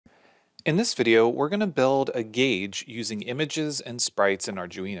In this video, we're going to build a gauge using images and sprites in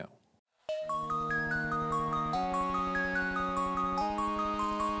Arduino.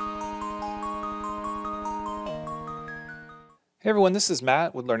 Hey everyone, this is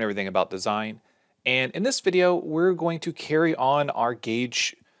Matt with Learn Everything About Design. And in this video, we're going to carry on our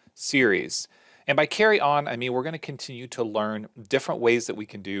gauge series. And by carry on, I mean we're going to continue to learn different ways that we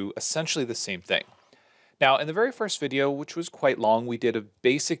can do essentially the same thing. Now, in the very first video, which was quite long, we did a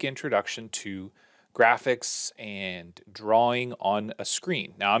basic introduction to graphics and drawing on a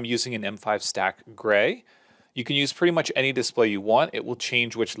screen. Now, I'm using an M5 stack gray. You can use pretty much any display you want. It will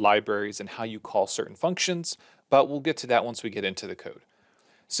change which libraries and how you call certain functions, but we'll get to that once we get into the code.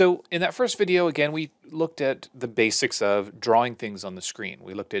 So in that first video, again, we looked at the basics of drawing things on the screen.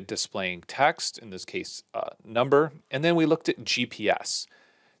 We looked at displaying text, in this case, number, and then we looked at GPS.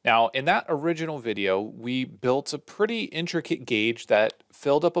 Now, in that original video, we built a pretty intricate gauge that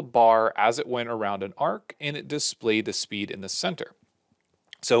filled up a bar as it went around an arc, and it displayed the speed in the center.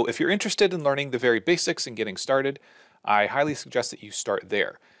 So if you're interested in learning the very basics and getting started, I highly suggest that you start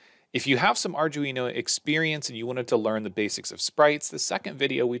there. If you have some Arduino experience and you wanted to learn the basics of sprites, the second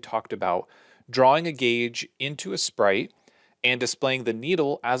video we talked about drawing a gauge into a sprite and displaying the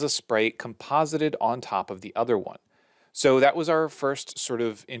needle as a sprite composited on top of the other one. So that was our first sort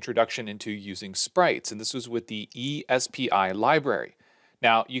of introduction into using sprites, and this was with the ESPI library.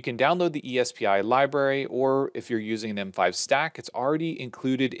 Now, you can download the ESPI library, or if you're using an M5 stack, it's already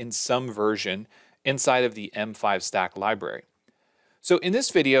included in some version inside of the M5 stack library. So in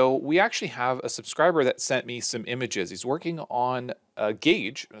this video, we actually have a subscriber that sent me some images. He's working on a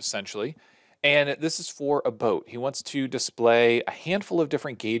gauge, essentially, and this is for a boat. He wants to display a handful of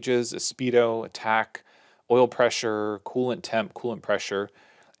different gauges: a speedo, a tach, oil pressure, coolant temp, coolant pressure,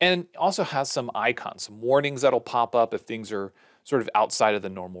 and also has some icons, some warnings that'll pop up if things are sort of outside of the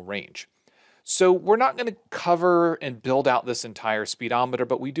normal range. So we're not going to cover and build out this entire speedometer,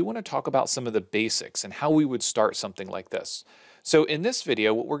 but we do want to talk about some of the basics and how we would start something like this. So in this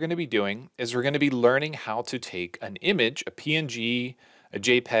video, what we're going to be doing is we're going to be learning how to take an image, a PNG, a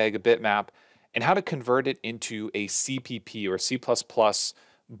JPEG, a bitmap, and how to convert it into a CPP or C++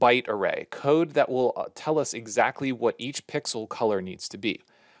 byte array, code that will tell us exactly what each pixel color needs to be.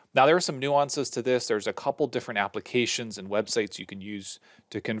 Now, there are some nuances to this. There's a couple different applications and websites you can use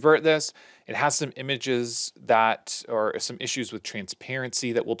to convert this. It has some images that are some issues with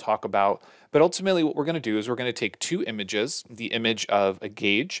transparency that we'll talk about. But ultimately, what we're going to do is we're going to take two images, the image of a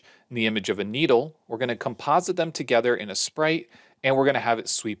gauge and the image of a needle. We're going to composite them together in a sprite, and we're going to have it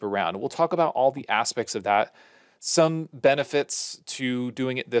sweep around. We'll talk about all the aspects of that. Some benefits to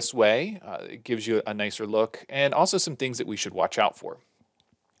doing it this way. It gives you a nicer look, and also some things that we should watch out for.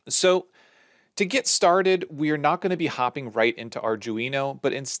 So to get started, we are not going to be hopping right into Arduino,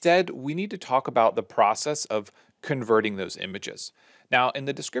 but instead we need to talk about the process of converting those images. Now, in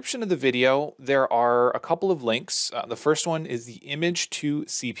the description of the video, there are a couple of links. The first one is the image to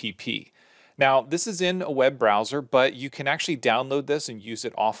CPP. Now, this is in a web browser, but you can actually download this and use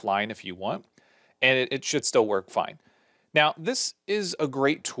it offline if you want, and it should still work fine. Now, this is a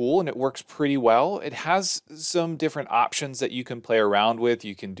great tool and it works pretty well. It has some different options that you can play around with.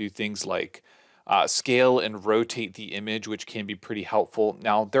 You can do things like scale and rotate the image, which can be pretty helpful.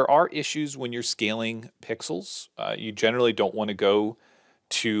 Now, there are issues when you're scaling pixels. You generally don't want to go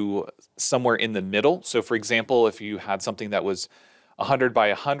to somewhere in the middle. So for example, if you had something that was 100 by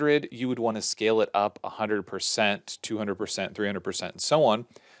 100, you would want to scale it up 100%, 200%, 300%, and so on,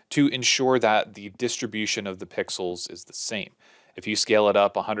 to ensure that the distribution of the pixels is the same. If you scale it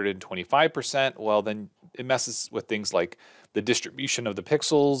up 125%, well, then it messes with things like the distribution of the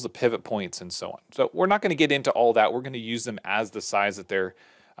pixels, the pivot points, and so on. So we're not going to get into all that. We're going to use them as the size that they're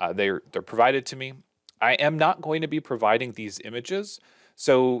provided to me. I am not going to be providing these images,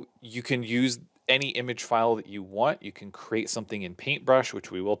 so you can use any image file that you want. You can create something in Paintbrush,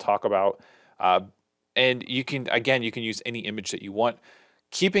 which we will talk about, and you can use any image that you want,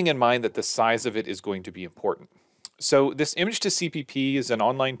 keeping in mind that the size of it is going to be important. So this image to CPP is an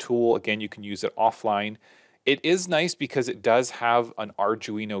online tool. Again, you can use it offline. It is nice because it does have an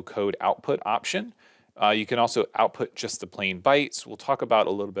Arduino code output option. You can also output just the plain bytes. We'll talk about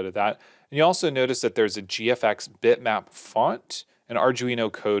a little bit of that. And you also notice that there's a GFX bitmap font and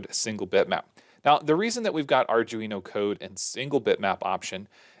Arduino code single bitmap. Now, the reason that we've got Arduino code and single bitmap option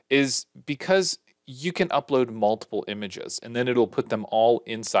is because you can upload multiple images and then it'll put them all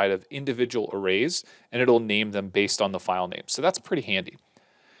inside of individual arrays and it'll name them based on the file name. So that's pretty handy.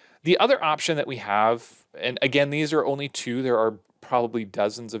 The other option that we have, and again, these are only two, there are probably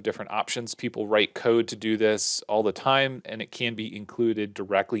dozens of different options. People write code to do this all the time, and it can be included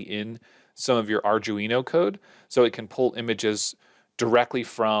directly in some of your Arduino code. So it can pull images directly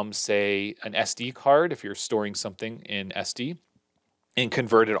from, say, an SD card if you're storing something in SD and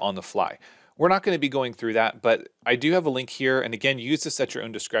convert it on the fly. We're not going to be going through that, but I do have a link here. And again, use this at your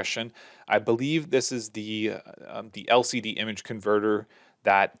own discretion. I believe this is the LCD image converter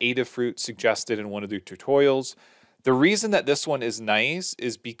that Adafruit suggested in one of their tutorials. The reason that this one is nice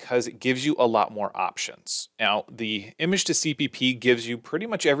is because it gives you a lot more options. Now, the image to CPP gives you pretty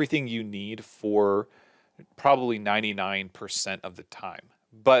much everything you need for probably 99% of the time.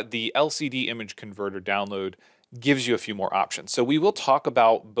 But the LCD image converter download gives you a few more options. So we will talk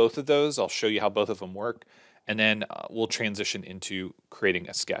about both of those. I'll show you how both of them work, and then we'll transition into creating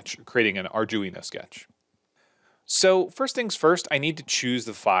a sketch, creating an Arduino sketch. So first things first, I need to choose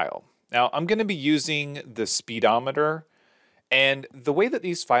the file. Now I'm going to be using the speedometer, and the way that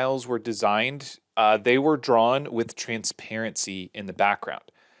these files were designed, they were drawn with transparency in the background.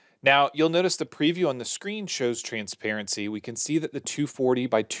 Now you'll notice the preview on the screen shows transparency. We can see that the 240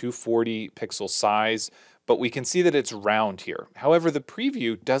 by 240 pixel size, but we can see that it's round here. However, the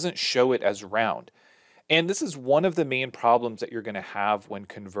preview doesn't show it as round. And this is one of the main problems that you're going to have when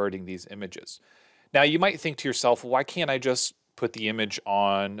converting these images. Now you might think to yourself, well, why can't I just put the image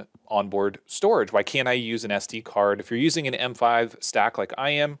on onboard storage? Why can't I use an SD card? If you're using an M5 stack like I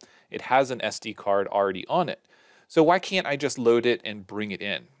am, it has an SD card already on it. So why can't I just load it and bring it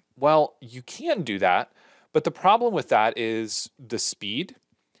in? Well, you can do that, but the problem with that is the speed.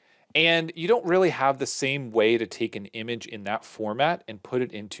 And you don't really have the same way to take an image in that format and put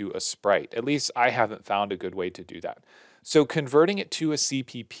it into a sprite. At least I haven't found a good way to do that. So converting it to a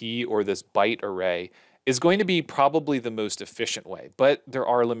CPP or this byte array is going to be probably the most efficient way, but there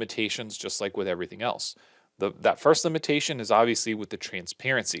are limitations just like with everything else. That first limitation is obviously with the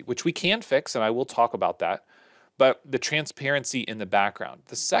transparency, which we can fix, and I will talk about that, but the transparency in the background.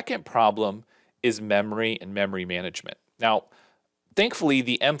 The second problem is memory and memory management. Now, thankfully,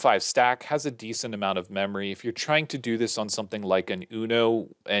 the M5 stack has a decent amount of memory. If you're trying to do this on something like an Uno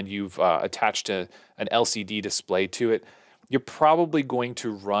and you've attached an LCD display to it, you're probably going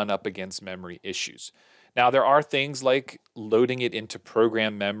to run up against memory issues. Now, there are things like loading it into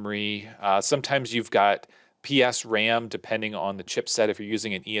program memory. Sometimes you've got PS RAM, depending on the chipset. If you're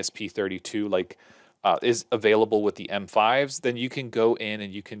using an ESP32, like is available with the M5s, then you can go in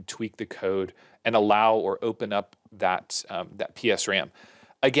and you can tweak the code and allow or open up that PS RAM.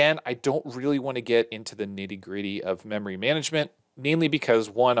 Again, I don't really want to get into the nitty-gritty of memory management, mainly because,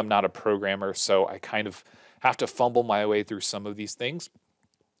 one, I'm not a programmer, so I kind of have to fumble my way through some of these things.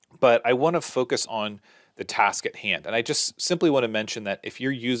 But I want to focus on the task at hand. And I just simply want to mention that if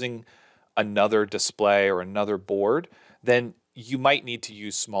you're using another display or another board, then you might need to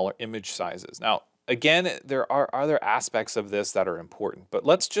use smaller image sizes. Now, again, there are other aspects of this that are important, but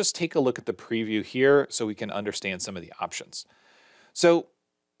let's just take a look at the preview here so we can understand some of the options. So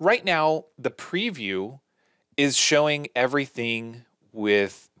right now, the preview is showing everything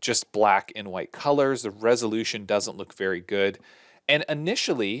with just black and white colors. The resolution doesn't look very good. And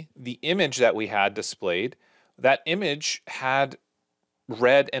initially, the image that we had displayed, that image had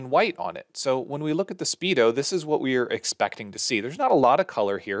red and white on it. So when we look at the Speedo, this is what we are expecting to see. There's not a lot of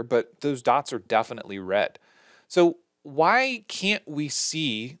color here, but those dots are definitely red. So why can't we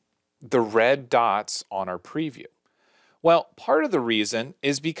see the red dots on our preview? Well, part of the reason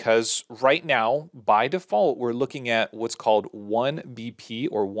is because right now, by default, we're looking at what's called 1 BP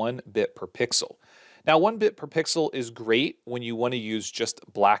or 1 bit per pixel. Now, 1 bit per pixel is great when you want to use just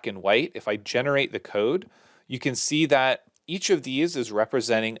black and white. If I generate the code, you can see that each of these is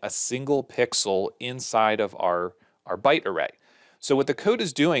representing a single pixel inside of our byte array. So what the code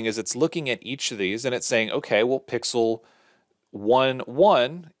is doing is it's looking at each of these and it's saying, okay, well, pixel 1,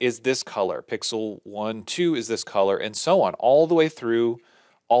 1 is this color, pixel 1, 2 is this color, and so on, all the way through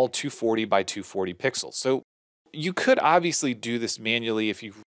all 240 by 240 pixels. So you could obviously do this manually if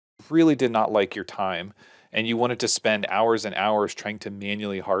you really did not like your time and you wanted to spend hours and hours trying to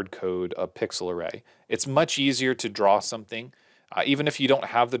manually hard code a pixel array. It's much easier to draw something. Even if you don't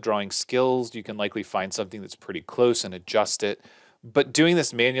have the drawing skills, you can likely find something that's pretty close and adjust it. But doing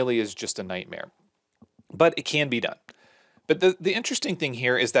this manually is just a nightmare. But it can be done. But the interesting thing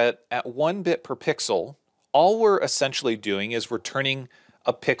here is that at 1 bit per pixel, all we're essentially doing is we're turning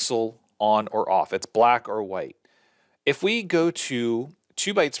a pixel on or off. It's black or white. If we go to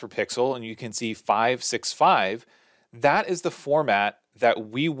 2 bytes per pixel, and you can see 565, that is the format that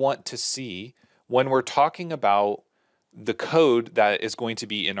we want to see when we're talking about the code that is going to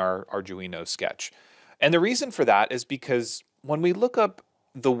be in our Arduino sketch. And the reason for that is because when we look up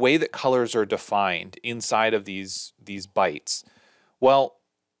the way that colors are defined inside of these bytes, well,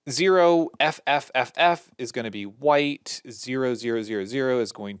 0 FFFF is going to be white, 0000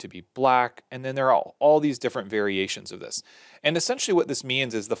 is going to be black, and then there are all these different variations of this. And essentially what this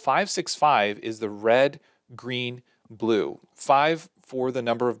means is the 565 is the red, green, blue. 5 for the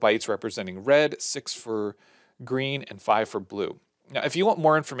number of bytes representing red, 6 for green, and 5 for blue. Now, if you want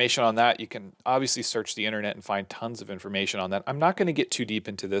more information on that, you can obviously search the internet and find tons of information on that. I'm not going to get too deep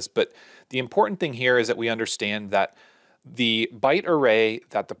into this, but the important thing here is that we understand that the byte array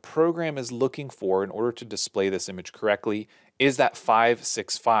that the program is looking for in order to display this image correctly is that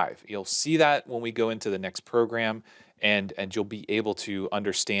 565. You'll see that when we go into the next program, and you'll be able to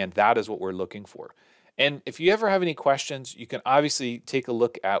understand that is what we're looking for. And if you ever have any questions, you can obviously take a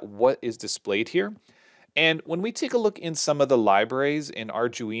look at what is displayed here. And when we take a look in some of the libraries in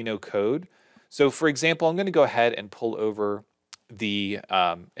Arduino code, so for example, I'm going to go ahead and pull over the,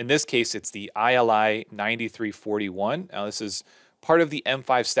 in this case, it's the ILI 9341. Now this is part of the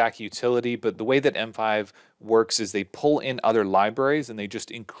M5 stack utility, but the way that M5 works is they pull in other libraries and they just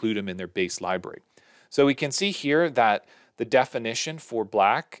include them in their base library. So we can see here that the definition for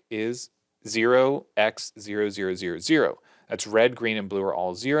black is 0x0000. That's red, green, and blue are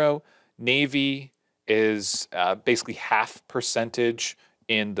all 0. Navy is basically half percentage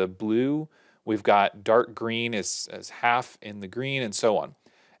in the blue. We've got dark green as half in the green, and so on.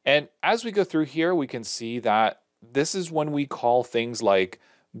 And as we go through here, we can see that this is when we call things like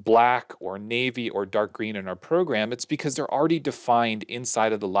black or navy or dark green in our program. It's because they're already defined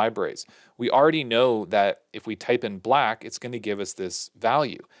inside of the libraries. We already know that if we type in black, it's going to give us this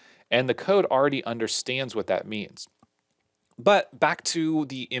value. And the code already understands what that means. But back to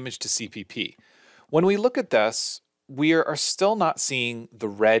the image to CPP. When we look at this, we are still not seeing the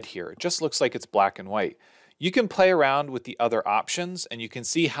red here. It just looks like it's black and white. You can play around with the other options and you can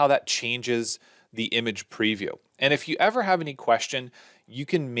see how that changes the image preview. And if you ever have any question, you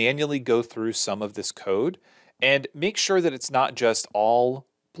can manually go through some of this code and make sure that it's not just all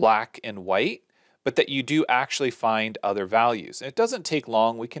black and white, but that you do actually find other values. And it doesn't take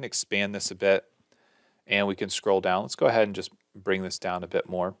long. We can expand this a bit and we can scroll down. Let's go ahead and just bring this down a bit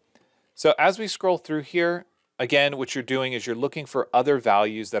more. So as we scroll through here, again, what you're doing is you're looking for other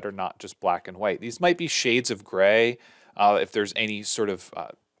values that are not just black and white. These might be shades of gray, if there's any sort of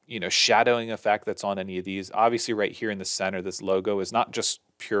shadowing effect that's on any of these. Obviously right here in the center, this logo is not just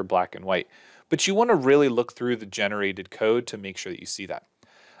pure black and white, but you want to really look through the generated code to make sure that you see that.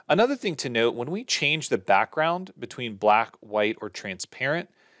 Another thing to note, when we change the background between black, white, or transparent,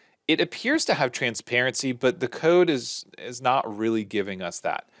 it appears to have transparency, but the code is not really giving us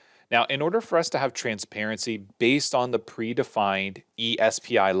that. Now, in order for us to have transparency based on the predefined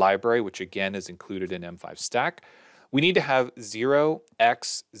ESPI library, which again is included in M5 stack, we need to have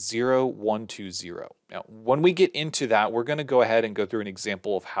 0x0120. Now, when we get into that, we're going to go ahead and go through an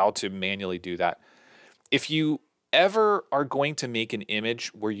example of how to manually do that. If you ever are going to make an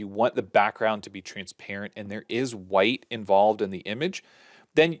image where you want the background to be transparent and there is white involved in the image,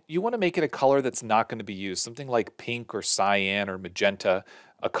 then you want to make it a color that's not going to be used, something like pink or cyan or magenta,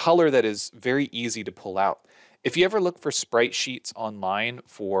 a color that is very easy to pull out. If you ever look for sprite sheets online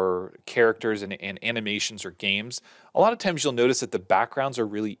for characters and animations or games, a lot of times you'll notice that the backgrounds are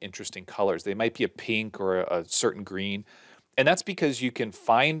really interesting colors. They might be a pink or a certain green, and that's because you can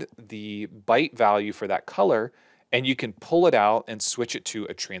find the byte value for that color and you can pull it out and switch it to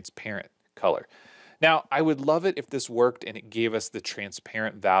a transparent color. Now, I would love it if this worked and it gave us the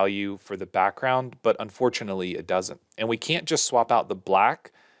transparent value for the background, but unfortunately it doesn't. And we can't just swap out the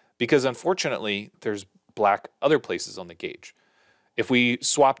black because unfortunately there's black other places on the gauge. If we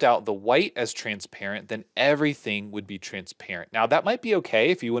swapped out the white as transparent, then everything would be transparent. Now, that might be okay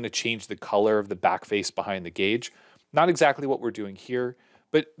if you want to change the color of the back face behind the gauge. Not exactly what we're doing here,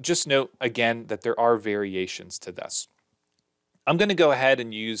 but just note again that there are variations to this. I'm going to go ahead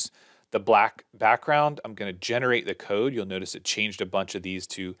and use the black background. I'm going to generate the code. You'll notice it changed a bunch of these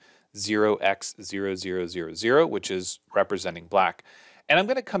to 0x0000, which is representing black. And I'm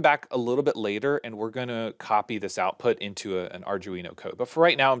going to come back a little bit later and we're going to copy this output into an Arduino code. But for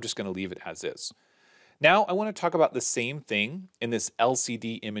right now, I'm just going to leave it as is. Now I want to talk about the same thing in this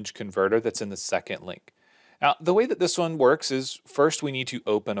LCD image converter that's in the second link. Now, the way that this one works is first we need to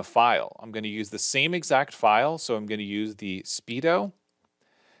open a file. I'm going to use the same exact file. So I'm going to use the Speedo.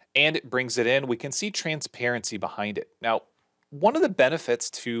 And it brings it in. We can see transparency behind it. Now, one of the benefits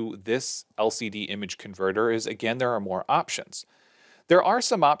to this LCD image converter is, again, there are more options. There are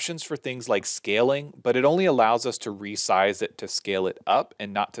some options for things like scaling, but it only allows us to resize it to scale it up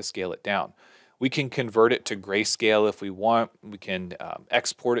and not to scale it down. We can convert it to grayscale if we want. We can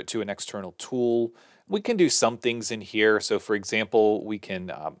export it to an external tool. We can do some things in here. So for example, we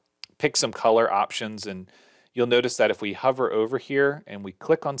can pick some color options, and you'll notice that if we hover over here and we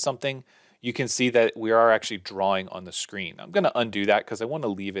click on something, you can see that we are actually drawing on the screen. I'm going to undo that because I want to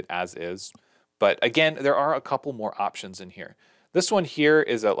leave it as is. But again, there are a couple more options in here. This one here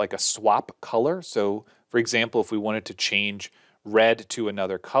is like a swap color. So for example, if we wanted to change red to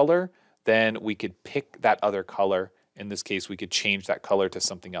another color, then we could pick that other color. In this case, we could change that color to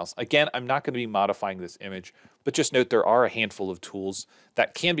something else. Again, I'm not going to be modifying this image, but just note there are a handful of tools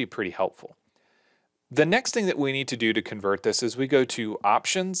that can be pretty helpful. The next thing that we need to do to convert this is we go to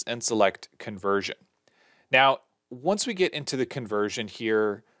Options and select Conversion. Now, once we get into the conversion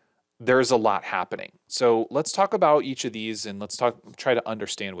here, there's a lot happening. So let's talk about each of these and let's try to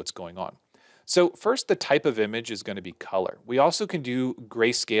understand what's going on. So first, the type of image is going to be color. We also can do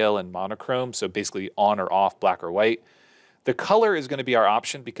grayscale and monochrome, so basically on or off, black or white. The color is going to be our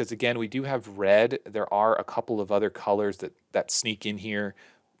option because, again, we do have red. There are a couple of other colors that sneak in here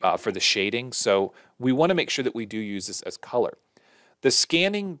for the shading. So we want to make sure that we do use this as color. The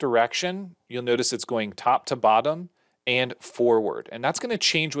scanning direction, you'll notice it's going top to bottom and forward. And that's going to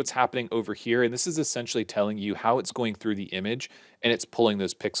change what's happening over here. And this is essentially telling you how it's going through the image and it's pulling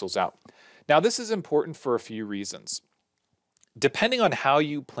those pixels out. Now, this is important for a few reasons. Depending on how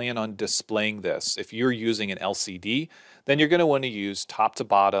you plan on displaying this, if you're using an LCD, then you're going to want to use top to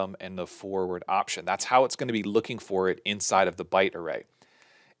bottom and the forward option. That's how it's going to be looking for it inside of the byte array.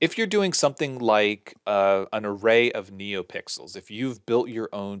 If you're doing something like an array of neopixels, if you've built your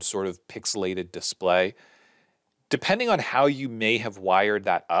own sort of pixelated display, depending on how you may have wired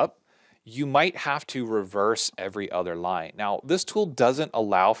that up, you might have to reverse every other line. Now, this tool doesn't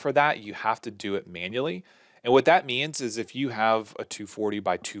allow for that. You have to do it manually. And what that means is if you have a 240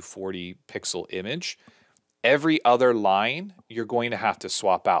 by 240 pixel image, every other line you're going to have to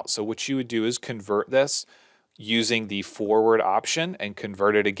swap out. So what you would do is convert this using the forward option and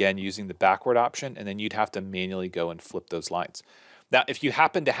convert it again using the backward option, and then you'd have to manually go and flip those lines. Now, if you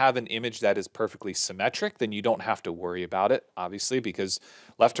happen to have an image that is perfectly symmetric, then you don't have to worry about it, obviously, because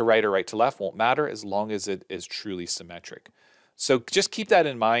left to right or right to left won't matter as long as it is truly symmetric. So just keep that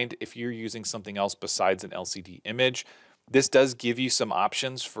in mind if you're using something else besides an LCD image. This does give you some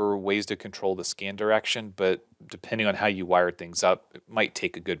options for ways to control the scan direction, but depending on how you wire things up, it might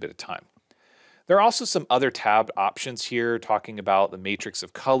take a good bit of time. There are also some other tabbed options here talking about the matrix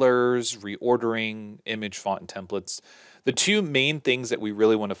of colors, reordering, image, font, and templates. The two main things that we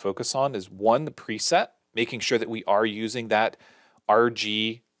really want to focus on is one, the preset, making sure that we are using that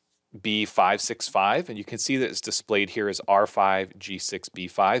RGB565, and you can see that it's displayed here as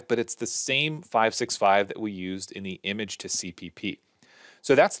R5G6B5, but it's the same 565 that we used in the image to CPP.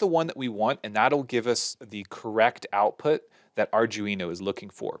 So that's the one that we want, and that'll give us the correct output that Arduino is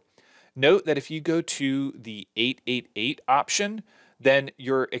looking for. Note that if you go to the 888 option, then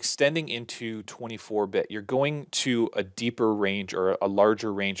you're extending into 24-bit. You're going to a deeper range or a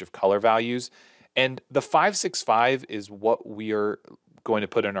larger range of color values. And the 565 is what we are going to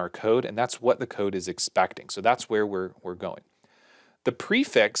put in our code, and that's what the code is expecting. So that's where we're going. The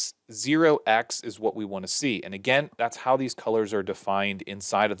prefix 0x is what we want to see. And again, that's how these colors are defined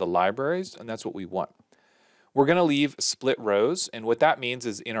inside of the libraries, and that's what we want. We're going to leave split rows, and what that means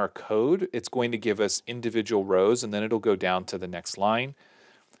is in our code, it's going to give us individual rows, and then it'll go down to the next line.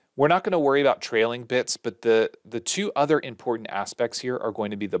 We're not going to worry about trailing bits, but the two other important aspects here are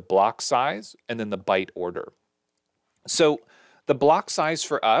going to be the block size and then the byte order. So the block size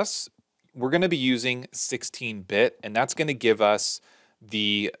for us, we're going to be using 16-bit, and that's going to give us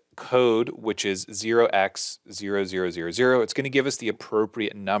the code, which is 0x0000. It's going to give us the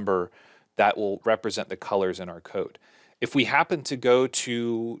appropriate number that will represent the colors in our code. If we happen to go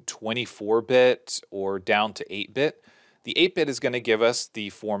to 24-bit or down to 8-bit, the 8-bit is going to give us the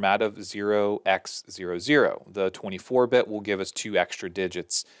format of 0x00. The 24-bit will give us 2 extra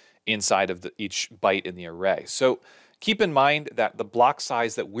digits inside of each byte in the array. So keep in mind that the block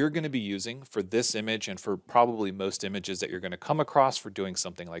size that we're going to be using for this image and for probably most images that you're going to come across for doing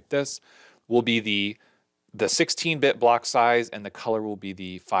something like this will be the 16-bit block size, and the color will be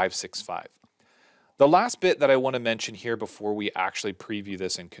the 565. The last bit that I want to mention here before we actually preview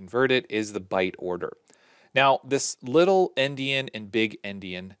this and convert it is the byte order. Now, this little endian and big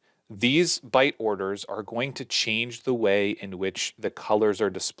endian, these byte orders are going to change the way in which the colors are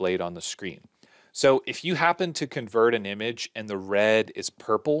displayed on the screen. So if you happen to convert an image and the red is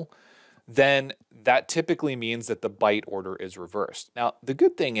purple, then that typically means that the byte order is reversed. Now, the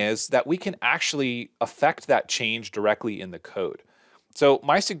good thing is that we can actually affect that change directly in the code. So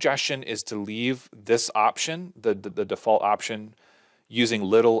my suggestion is to leave this option, the default option, using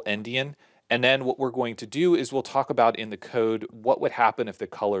little endian. And then what we're going to do is we'll talk about in the code what would happen if the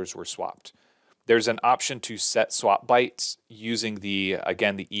colors were swapped. There's an option to set swap bytes using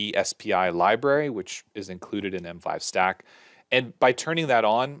again, the ESPI library, which is included in M5 stack. And by turning that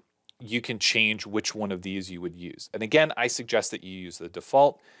on, you can change which one of these you would use. And again, I suggest that you use the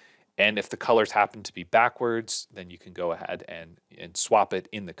default. And if the colors happen to be backwards, then you can go ahead and swap it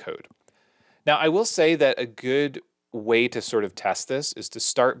in the code. Now, I will say that a good way to sort of test this is to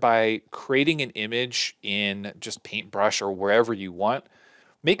start by creating an image in just Paintbrush or wherever you want.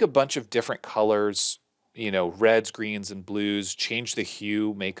 Make a bunch of different colors, reds, greens, and blues, change the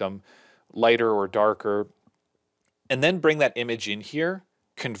hue, make them lighter or darker, and then bring that image in here,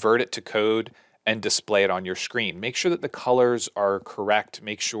 convert it to code, and display it on your screen. Make sure that the colors are correct,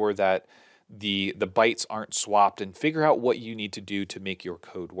 make sure that the bytes aren't swapped, and figure out what you need to do to make your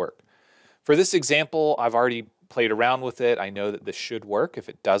code work. For this example, I've already played around with it. I know that this should work. If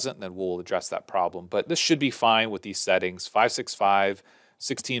it doesn't, then we'll address that problem. But this should be fine with these settings: 565,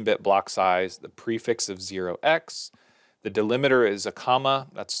 16-bit block size, the prefix of 0x. The delimiter is a comma.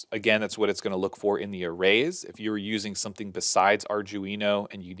 That's what it's going to look for in the arrays. If you were using something besides Arduino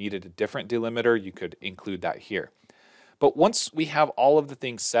and you needed a different delimiter, you could include that here. But once we have all of the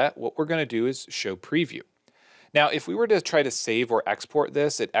things set, what we're going to do is show preview. Now, if we were to try to save or export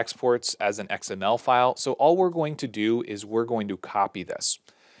this, it exports as an XML file. So all we're going to do is we're going to copy this.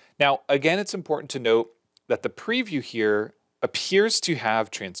 Now, again, it's important to note that the preview here appears to have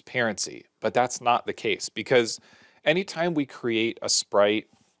transparency, but that's not the case, because anytime we create a sprite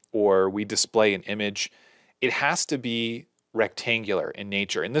or we display an image, it has to be rectangular in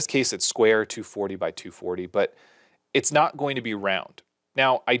nature. In this case, it's square, 240 by 240, but it's not going to be round.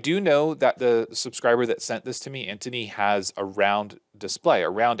 Now, I do know that the subscriber that sent this to me, Anthony, has a round display, a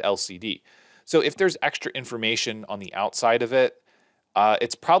round LCD. So if there's extra information on the outside of it,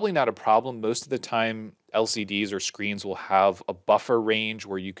 it's probably not a problem. Most of the time, LCDs or screens will have a buffer range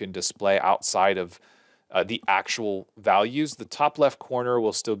where you can display outside of the actual values. The top left corner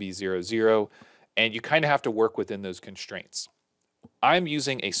will still be 0, 0, and you kind of have to work within those constraints. I'm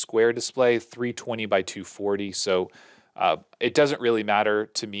using a square display, 320 by 240, so it doesn't really matter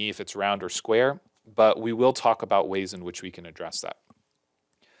to me if it's round or square, but we will talk about ways in which we can address that.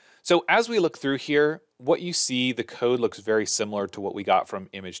 So as we look through here, what you see, the code looks very similar to what we got from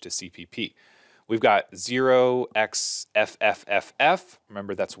image to CPP. We've got 0xFFFF,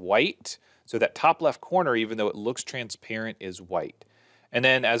 remember that's white. So that top left corner, even though it looks transparent, is white. And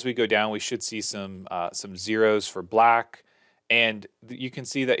then as we go down, we should see some zeros for black. And you can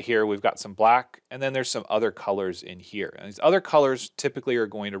see that here we've got some black, and then there's some other colors in here. And these other colors typically are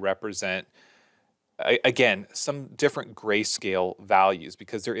going to represent, again, some different grayscale values,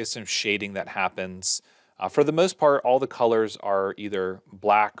 because there is some shading that happens. For the most part, all the colors are either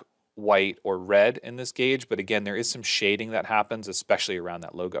black, white, or red in this gauge. But again, there is some shading that happens, especially around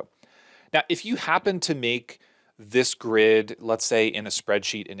that logo. Now, if you happen to make this grid, let's say in a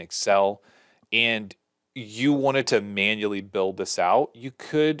spreadsheet in Excel, and you wanted to manually build this out, you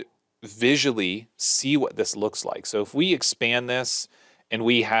could visually see what this looks like. So if we expand this and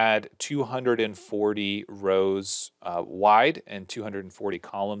we had 240 rows wide and 240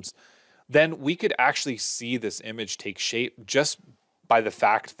 columns, then we could actually see this image take shape just by the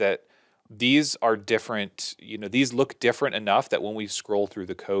fact that these are different, these look different enough that when we scroll through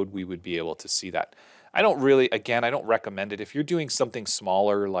the code, we would be able to see that. I don't recommend it. If you're doing something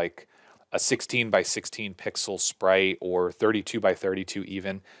smaller, like a 16 by 16 pixel sprite or 32 by 32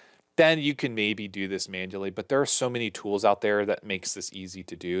 even, then you can maybe do this manually. But there are so many tools out there that makes this easy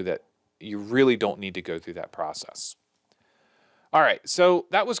to do that you really don't need to go through that process. All right, so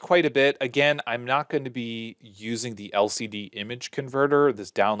that was quite a bit. Again, I'm not going to be using the LCD image converter, this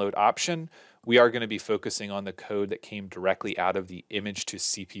download option. We are going to be focusing on the code that came directly out of the image to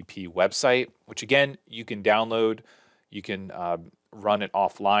CPP website, which again, you can download, you can run it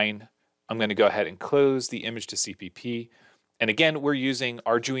offline. I'm going to go ahead and close the image to CPP. And again, we're using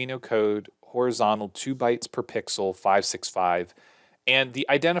Arduino code, horizontal 2 bytes per pixel, 565. And the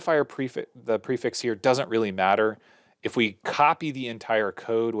identifier prefix here doesn't really matter. If we copy the entire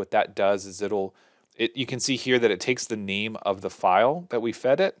code, what that does is you can see here that it takes the name of the file that we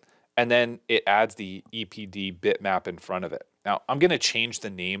fed it, and then it adds the EPD bitmap in front of it. Now, I'm going to change the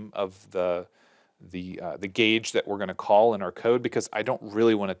name of the gauge that we're going to call in our code, because I don't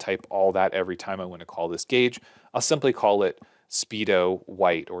really want to type all that every time I want to call this gauge. I'll simply call it Speedo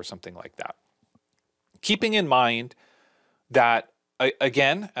white or something like that. Keeping in mind that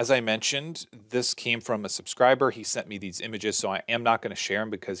Again, as I mentioned, this came from a subscriber. He sent me these images, so I am not going to share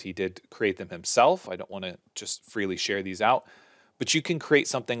them because he did create them himself. I don't want to just freely share these out. But you can create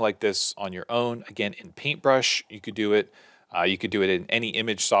something like this on your own. Again, in Paintbrush, you could do it. You could do it in any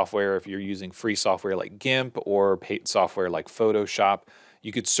image software if you're using free software like GIMP or paid software like Photoshop.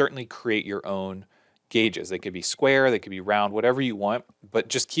 You could certainly create your own gauges. They could be square, they could be round, whatever you want. But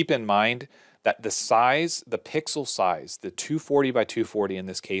just keep in mind that the size, the pixel size, the 240 by 240 in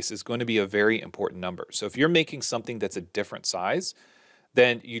this case, is going to be a very important number. So if you're making something that's a different size,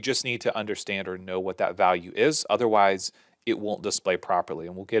 then you just need to understand or know what that value is. Otherwise, it won't display properly.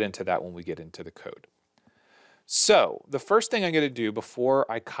 And we'll get into that when we get into the code. So the first thing I'm going to do before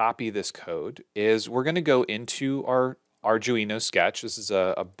I copy this code is we're going to go into our Arduino Sketch. This is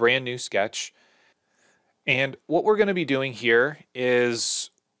a brand new sketch. And what we're going to be doing here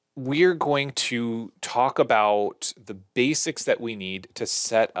is we're going to talk about the basics that we need to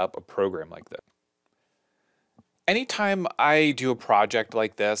set up a program like this. Anytime I do a project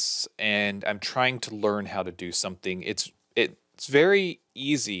like this and I'm trying to learn how to do something, it's very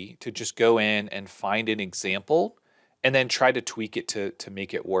easy to just go in and find an example and then try to tweak it to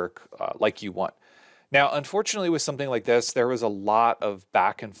make it work like you want. Now, unfortunately, with something like this, there was a lot of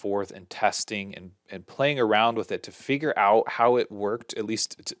back and forth and testing and playing around with it to figure out how it worked, at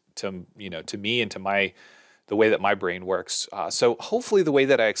least to me and to the way that my brain works. So hopefully the way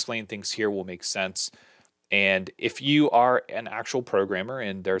that I explain things here will make sense. And if you are an actual programmer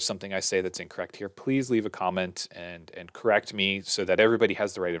and there's something I say that's incorrect here, please leave a comment and correct me so that everybody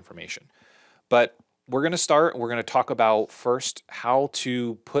has the right information. But we're going to start, we're going to talk about first how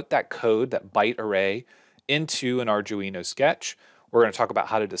to put that code, that byte array, into an Arduino Sketch. We're going to talk about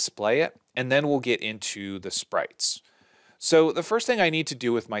how to display it, and then we'll get into the sprites. So the first thing I need to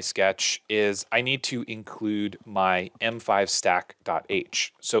do with my sketch is I need to include my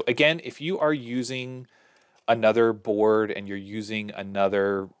m5stack.h. So again, if you are using another board and you're using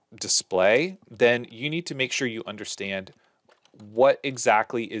another display, then you need to make sure you understand what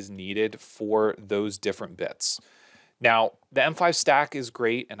exactly is needed for those different bits. Now, the M5 stack is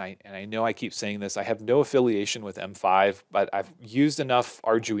great, and I know I keep saying this. I have no affiliation with M5, but I've used enough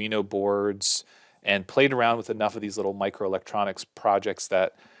Arduino boards and played around with enough of these little microelectronics projects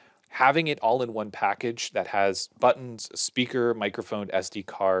that having it all in one package that has buttons, a speaker, microphone, SD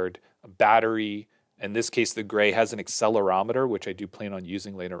card, a battery, in this case the gray has an accelerometer, which I do plan on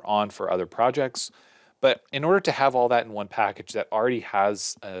using later on for other projects. But in order to have all that in one package that already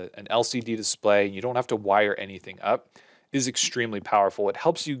has an LCD display, you don't have to wire anything up, is extremely powerful. It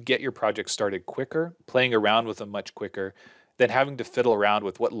helps you get your project started quicker, playing around with them much quicker than having to fiddle around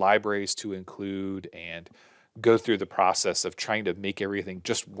with what libraries to include and go through the process of trying to make everything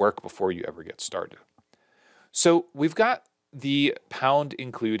just work before you ever get started. So we've got the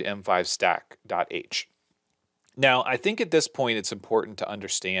 #include m5stack.h. Now, I think at this point it's important to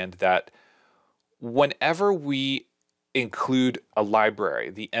understand that whenever we include a library,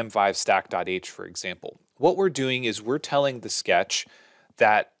 the m5stack.h, for example, what we're doing is we're telling the sketch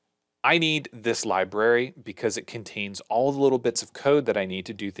that I need this library because it contains all the little bits of code that I need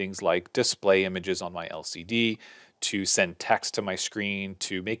to do things like display images on my LCD, to send text to my screen,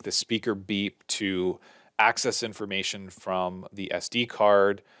 to make the speaker beep, to access information from the SD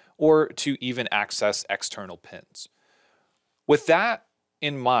card, or to even access external pins. With that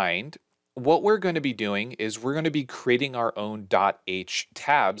in mind, what we're going to be doing is we're going to be creating our own .h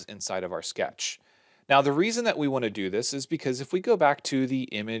tabs inside of our sketch. Now, the reason that we want to do this is because if we go back to the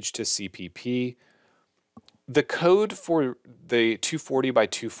image to CPP, the code for the 240 by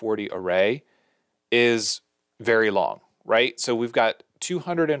 240 array is very long, right? So we've got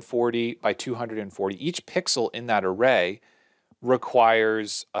 240 by 240. Each pixel in that array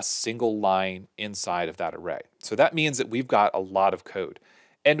requires a single line inside of that array. So that means that we've got a lot of code.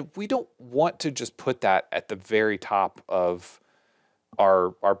 And we don't want to just put that at the very top of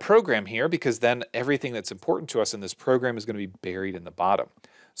our program here, because then everything that's important to us in this program is going to be buried in the bottom.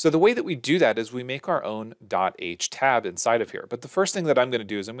 So the way that we do that is we make our own .h tab inside of here. But the first thing that I'm going to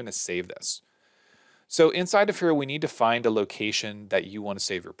do is I'm going to save this. So inside of here, we need to find a location that you want to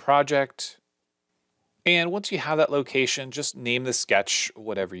save your project. And once you have that location, just name the sketch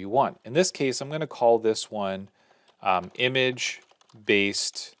whatever you want. In this case, I'm going to call this one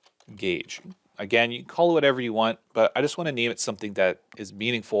image-based gauge. Again, you can call it whatever you want, but I just want to name it something that is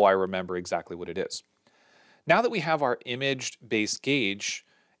meaningful. I remember exactly what it is. Now that we have our image-based gauge,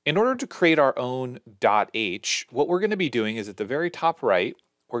 in order to create our own .h, what we're going to be doing is at the very top right,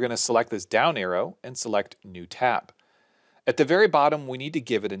 we're going to select this down arrow and select New Tab. At the very bottom, we need to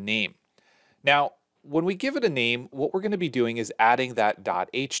give it a name. Now, when we give it a name, what we're going to be doing is adding that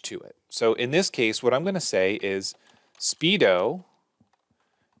 .h to it. So in this case, what I'm going to say is Speedo,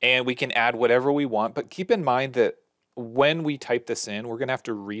 and we can add whatever we want, but keep in mind that when we type this in, we're going to have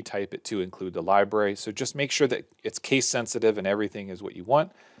to retype it to include the library. So just make sure that it's case sensitive and everything is what you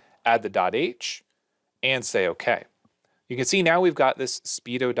want. Add the .h and say OK. You can see now we've got this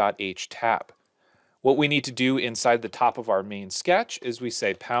Speedo.h tab. What we need to do inside the top of our main sketch is we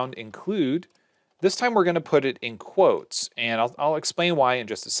say pound include. This time we're going to put it in quotes, and I'll explain why in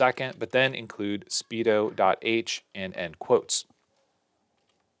just a second, but then include Speedo.h and end quotes.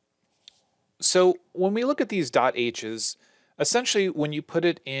 So when we look at these .h's, essentially when you put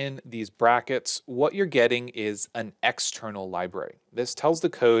it in these brackets, what you're getting is an external library. This tells the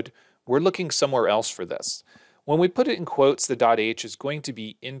code we're looking somewhere else for this. When we put it in quotes, the .h is going to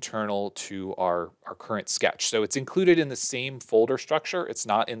be internal to our current sketch. So it's included in the same folder structure. It's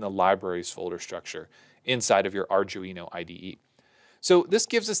not in the libraries folder structure inside of your Arduino IDE. So this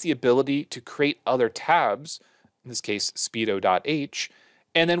gives us the ability to create other tabs, in this case, Speedo.h,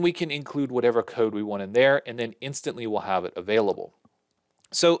 and then we can include whatever code we want in there, and then instantly we'll have it available.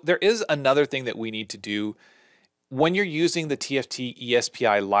 So there is another thing that we need to do when you're using the TFT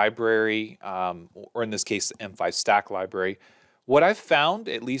ESPI library, or in this case, the M5 stack library. What I've found,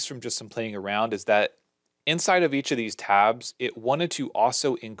 at least from just some playing around, is that inside of each of these tabs, it wanted to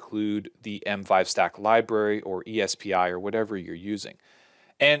also include the M5 stack library or ESPI or whatever you're using.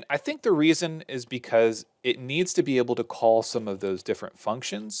 And I think the reason is because it needs to be able to call some of those different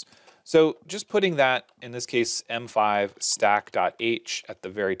functions. So just putting that, in this case, M5 stack.h at the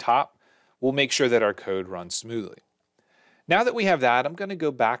very top, will make sure that our code runs smoothly. Now that we have that, I'm going to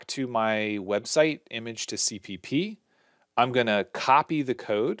go back to my website, image to CPP. I'm going to copy the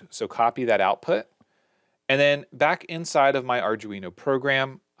code, so copy that output. And then back inside of my Arduino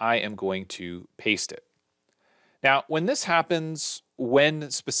program, I am going to paste it. Now, when this happens, when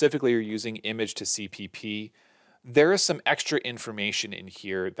specifically you're using image to CPP, there is some extra information in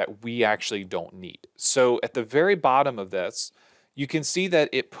here that we actually don't need. So at the very bottom of this, you can see that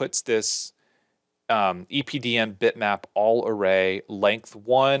it puts this EPDM bitmap all array length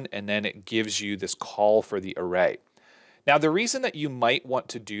 1, and then it gives you this call for the array. Now, the reason that you might want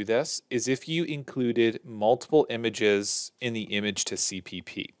to do this is if you included multiple images in the image to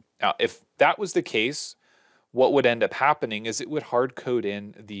CPP. Now, if that was the case, what would end up happening is it would hard code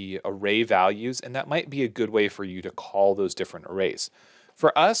in the array values, and that might be a good way for you to call those different arrays.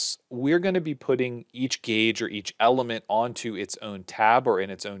 For us, we're going to be putting each gauge or each element onto its own tab or in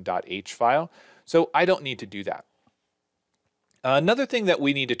its own .h file, so I don't need to do that. Another thing that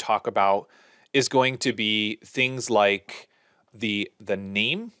we need to talk about is going to be things like the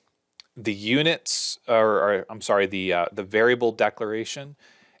name, the units, or I'm sorry, the variable declaration,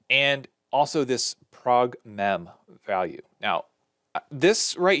 and also this prog mem value. Now,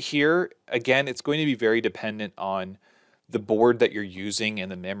 this right here, again, it's going to be very dependent on the board that you're using and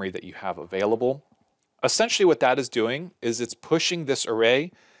the memory that you have available. Essentially what that is doing is it's pushing this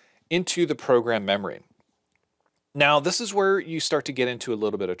array into the program memory. Now, this is where you start to get into a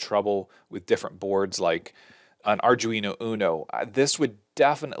little bit of trouble with different boards like an Arduino Uno. This would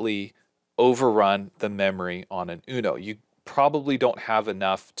definitely overrun the memory on an Uno. You probably don't have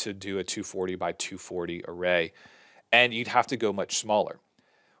enough to do a 240 by 240 array, and you'd have to go much smaller.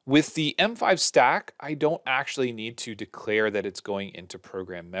 With the M5 stack, I don't actually need to declare that it's going into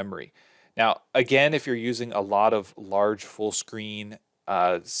program memory. Now, again, if you're using a lot of large full screen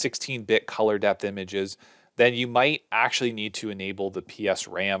 16-bit color depth images, then you might actually need to enable the PS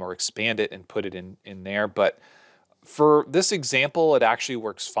RAM or expand it and put it in there. But for this example, it actually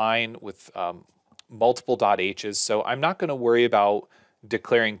works fine with multiple .h's, so I'm not going to worry about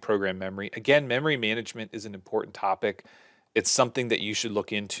declaring program memory. Again, memory management is an important topic. It's something that you should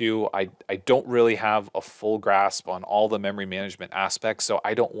look into. I don't really have a full grasp on all the memory management aspects, so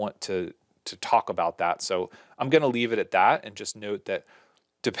I don't want to talk about that. So I'm going to leave it at that and just note that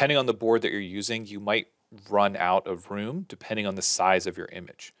depending on the board that you're using, you might run out of room depending on the size of your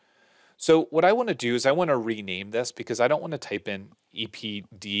image. So what I want to do is I want to rename this because I don't want to type in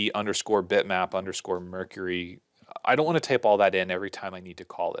EPD underscore bitmap underscore Mercury. I don't want to type all that in every time I need to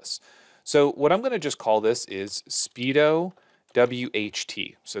call this. So what I'm going to just call this is Speedo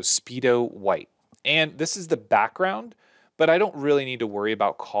WHT, so Speedo white. And this is the background, but I don't really need to worry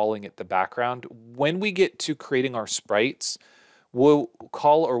about calling it the background. When we get to creating our sprites, we'll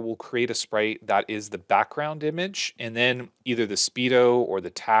create a sprite that is the background image, and then either the speedo or the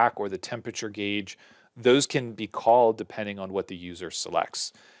tach or the temperature gauge, those can be called depending on what the user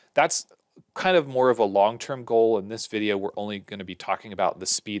selects. That's kind of more of a long-term goal. In this video, we're only going to be talking about the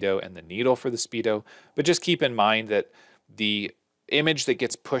Speedo and the needle for the Speedo, but just keep in mind that the image that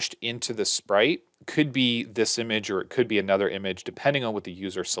gets pushed into the sprite could be this image or it could be another image depending on what the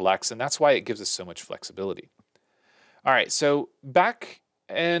user selects, and that's why it gives us so much flexibility. All right, so back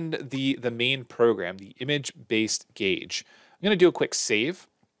in the main program, the image-based gauge, I'm going to do a quick save.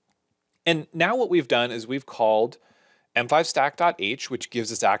 And now what we've done is we've called m5stack.h, which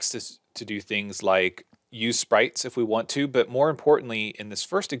gives us access to do things like use sprites if we want to, but more importantly, in this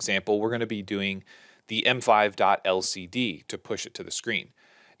first example, we're going to be doing the m5.lcd to push it to the screen.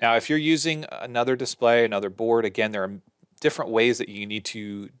 Now, if you're using another display, another board, again, there are different ways that you need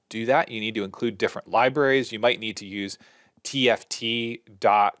to do that. You need to include different libraries. You might need to use TFT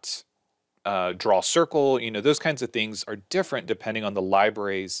dot draw circle. Those kinds of things are different depending on the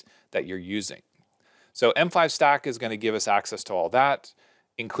libraries that you're using. So m5stack is going to give us access to all that.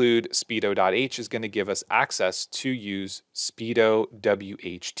 Include speedo.h is going to give us access to use speedo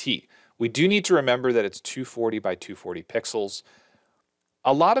wht. We do need to remember that it's 240 by 240 pixels.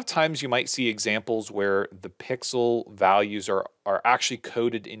 A lot of times you might see examples where the pixel values are actually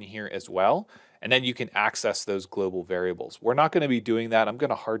coded in here as well, and then you can access those global variables. We're not going to be doing that. I'm going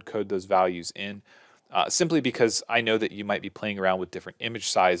to hard code those values in simply because I know that you might be playing around with different image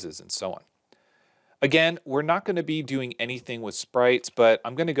sizes and so on. Again, we're not going to be doing anything with sprites, but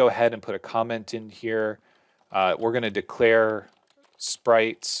I'm going to go ahead and put a comment in here. We're going to declare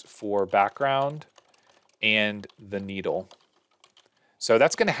sprites for background and the needle. So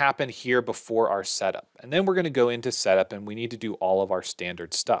that's going to happen here before our setup. And then we're going to go into setup and we need to do all of our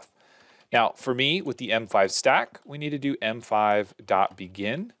standard stuff. Now, for me, with the M5 stack, we need to do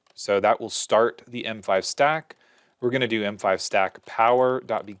m5.begin. So that will start the M5 stack. We're going to do M5 stack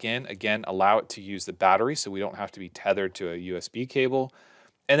power.begin. Again, allow it to use the battery so we don't have to be tethered to a USB cable.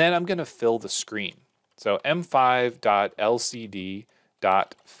 And then I'm going to fill the screen. So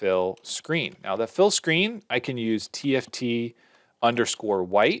m5.lcd.fill screen. Now the fill screen, I can use TFT underscore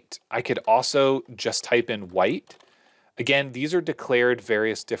white. I could also just type in white. Again, these are declared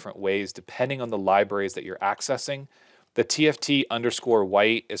various different ways depending on the libraries that you're accessing. The TFT underscore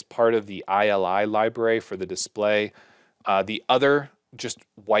white is part of the ILI library for the display. The other, just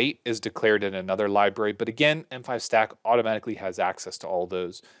white, is declared in another library. But again, M5 Stack automatically has access to all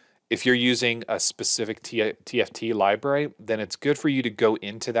those. If you're using a specific TFT library, then it's good for you to go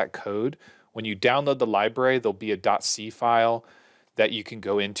into that code. When you download the library, there'll be a .c file that you can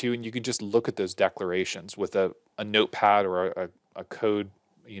go into, and you can just look at those declarations with a notepad or a code,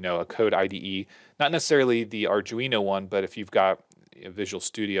 a code IDE. Not necessarily the Arduino one, but if you've got a Visual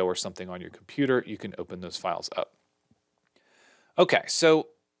Studio or something on your computer, you can open those files up. Okay, so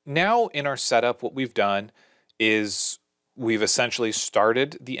now in our setup, what we've done is we've essentially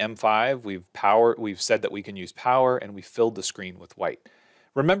started the M5. We've said that we can use power, and we filled the screen with white.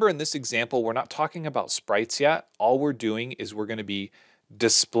 Remember, in this example, we're not talking about sprites yet. All we're doing is we're going to be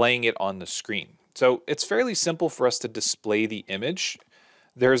displaying it on the screen. So it's fairly simple for us to display the image.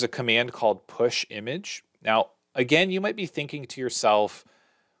 There's a command called push image. Now, again, you might be thinking to yourself,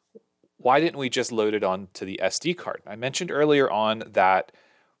 why didn't we just load it onto the SD card? I mentioned earlier on that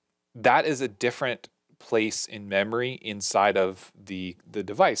that is a different place in memory inside of the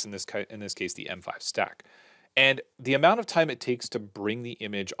device, in this case, the M5 stack. And the amount of time it takes to bring the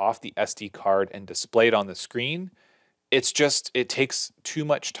image off the SD card and display it on the screen, it takes too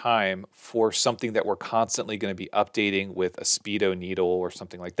much time for something that we're constantly going to be updating with a Speedo needle or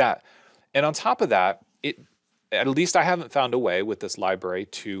something like that. And on top of that, at least I haven't found a way with this library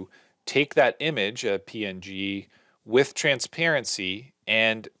to take that image, a PNG, with transparency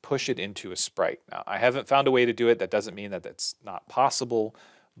and push it into a sprite. Now, I haven't found a way to do it. That doesn't mean that that's not possible.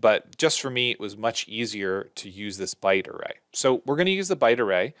 But just for me, it was much easier to use this byte array. So we're going to use the byte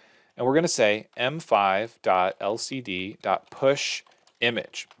array, and we're going to say m5.lcd.push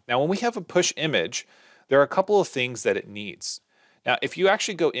image. Now, when we have a push image, there are a couple of things that it needs. Now, if you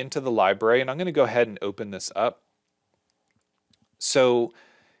actually go into the library, and I'm going to go ahead and open this up. So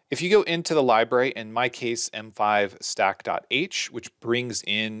if you go into the library, in my case, m5stack.h, which brings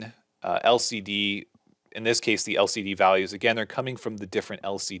in LCD, in this case, the LCD values. Again, they're coming from the different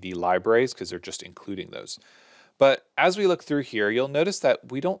LCD libraries because they're just including those. But as we look through here, you'll notice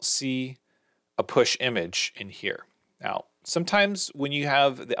that we don't see a push image in here. Now, sometimes when you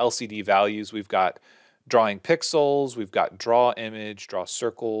have the LCD values, we've got drawing pixels, we've got draw image, draw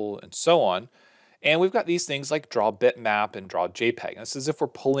circle, and so on. And we've got these things like draw bitmap and draw JPEG. This is if we're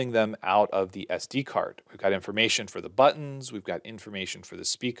pulling them out of the SD card. We've got information for the buttons, we've got information for the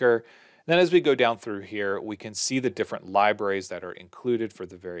speaker. And then as we go down through here, we can see the different libraries that are included for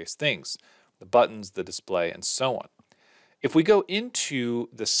the various things, the buttons, the display, and so on. If we go into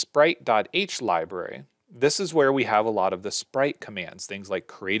the sprite.h library, this is where we have a lot of the sprite commands, things like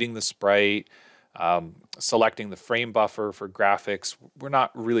creating the sprite, selecting the frame buffer for graphics. We're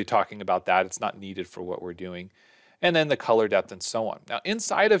not really talking about that. It's not needed for what we're doing. And then the color depth and so on. Now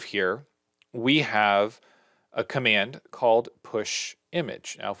inside of here, we have a command called push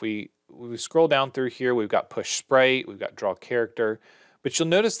image. Now if we scroll down through here, we've got push sprite, we've got draw character, but you'll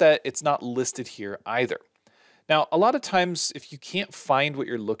notice that it's not listed here either. Now, a lot of times, if you can't find what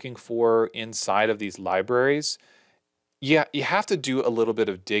you're looking for inside of these libraries, you have to do a little bit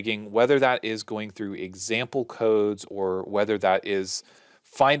of digging, whether that is going through example codes or whether that is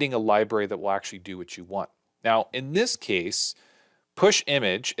finding a library that will actually do what you want. Now, in this case, push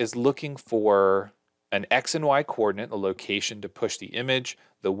image is looking for an X and Y coordinate, a location to push the image,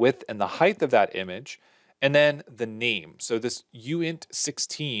 the width and the height of that image, and then the name. So this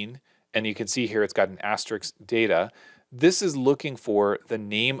uint16, and you can see here it's got an asterisk data. This is looking for the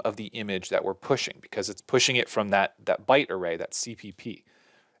name of the image that we're pushing because it's pushing it from that byte array, that CPP.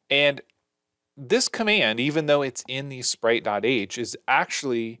 And this command, even though it's in the sprite.h, is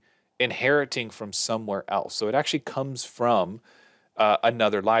actually inheriting from somewhere else. So it actually comes from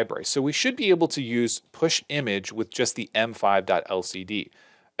another library. So we should be able to use push image with just the m5.lcd.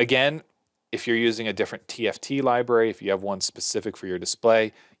 Again, if you're using a different TFT library, if you have one specific for your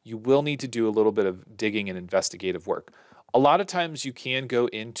display, you will need to do a little bit of digging and investigative work. A lot of times you can go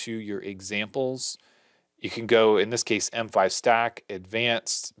into your examples. You can go, in this case, M5 stack,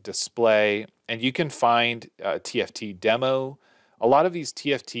 advanced, display, and you can find TFT demo. A lot of these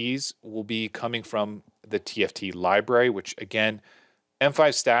TFTs will be coming from the TFT library, which again,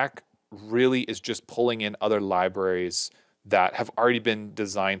 M5 stack really is just pulling in other libraries that have already been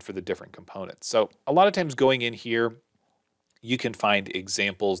designed for the different components. So a lot of times going in here, you can find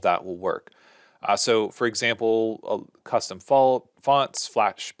examples that will work. So for example, custom fonts,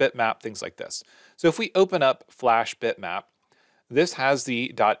 flash bitmap, things like this. So if we open up flash bitmap, this has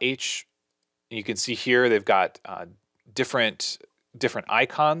the .h. You can see here they've got different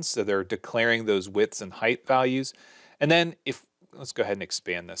icons, so they're declaring those widths and height values. And then let's go ahead and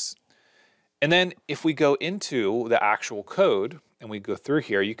expand this. And then if we go into the actual code and we go through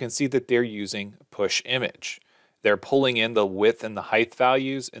here, you can see that they're using push image. They're pulling in the width and the height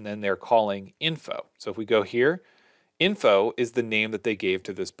values, and then they're calling info. So if we go here, info is the name that they gave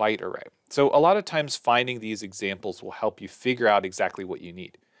to this byte array. So a lot of times finding these examples will help you figure out exactly what you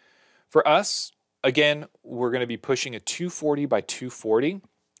need. For us, again, we're going to be pushing a 240 by 240.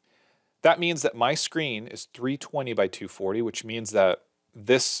 That means that my screen is 320 by 240, which means that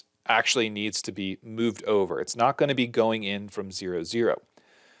this actually needs to be moved over. It's not going to be going in from 0, 0.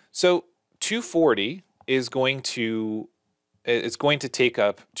 So 240 is going to take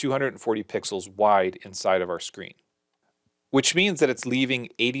up 240 pixels wide inside of our screen, which means that it's leaving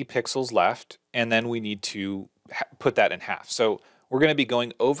 80 pixels left, and then we need to put that in half. So we're going to be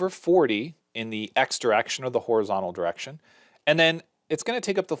going over 40 in the X direction or the horizontal direction, and then it's going to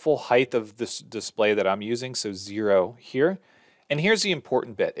take up the full height of this display that I'm using, so 0 here. And here's the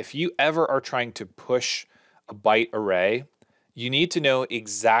important bit. If you ever are trying to push a byte array, you need to know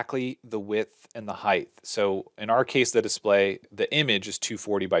exactly the width and the height. So in our case, the display, the image is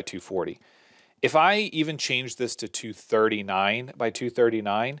 240 by 240. If I even change this to 239 by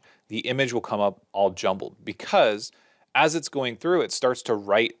 239, the image will come up all jumbled because as it's going through, it starts to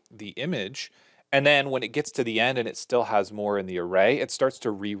write the image. And then when it gets to the end and it still has more in the array, it starts to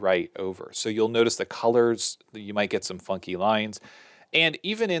rewrite over. So you'll notice the colors, you might get some funky lines. And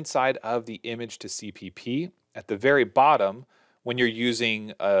even inside of the image to CPP, at the very bottom, when you're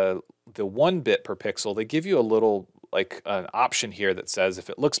using the 1 bit per pixel, they give you a little like an option here that says if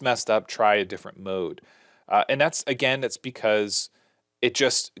it looks messed up, try a different mode. And that's because it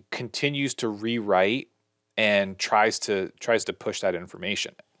just continues to rewrite and tries to push that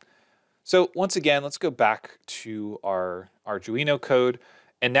information. So once again, let's go back to our Arduino code,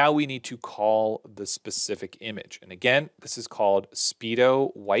 and now we need to call the specific image. And again, this is called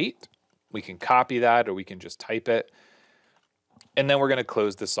Speedo white. We can copy that or we can just type it. And then we're going to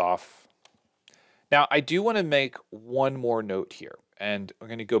close this off. Now, I do want to make one more note here, and we're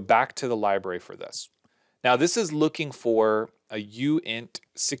going to go back to the library for this. Now, this is looking for a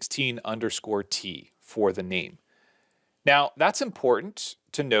uint16 underscore t for the name. Now, that's important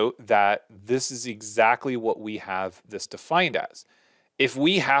to note that this is exactly what we have this defined as. If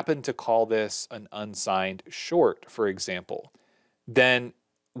we happen to call this an unsigned short, for example, then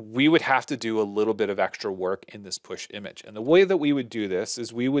we would have to do a little bit of extra work in this push image. And the way that we would do this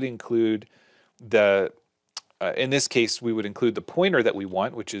is we would include in this case, we would include the pointer that we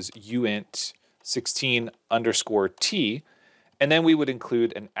want, which is uint 16 underscore t, and then we would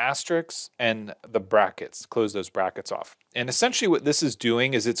include an asterisk and the brackets, close those brackets off. And essentially what this is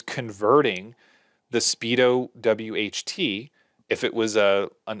doing is it's converting the Speedo WHT. If it was an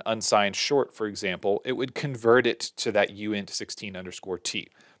unsigned short, for example, it would convert it to that uint 16 underscore t,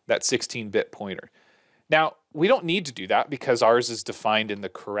 that 16-bit pointer. Now, we don't need to do that because ours is defined in the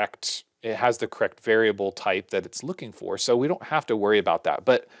correct, it has the correct variable type that it's looking for, so we don't have to worry about that.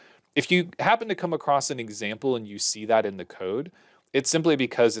 But if you happen to come across an example and you see that in the code, it's simply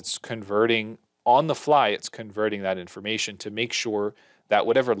because it's converting, on the fly, it's converting that information to make sure that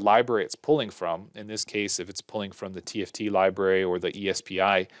whatever library it's pulling from, in this case, if it's pulling from the TFT library or the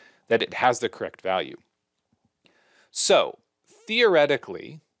ESPI, that it has the correct value. So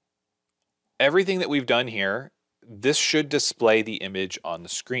theoretically, everything that we've done here, this should display the image on the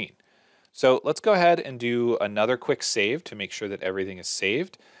screen. So let's go ahead and do another quick save to make sure that everything is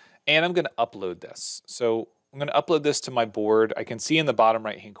saved. And I'm going to upload this. So I'm going to upload this to my board. I can see in the bottom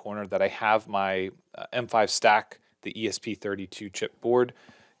right-hand corner that I have my M5 stack, the ESP32 chip board,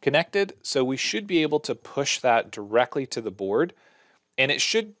 connected. So we should be able to push that directly to the board. And it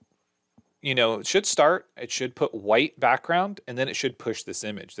should, it should start, it should put white background, and then it should push this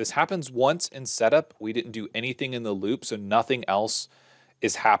image. This happens once in setup. We didn't do anything in the loop, so nothing else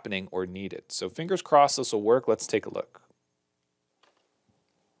is happening or needed. So fingers crossed this will work. Let's take a look.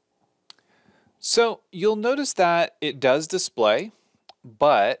 So you'll notice that it does display,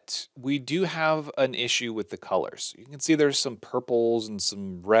 but we do have an issue with the colors. You can see there's some purples and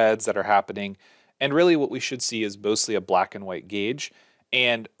some reds that are happening. And really what we should see is mostly a black and white gauge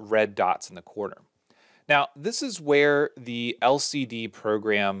and red dots in the corner. Now, this is where the LCD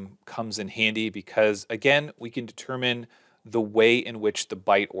program comes in handy because, again, we can determine the way in which the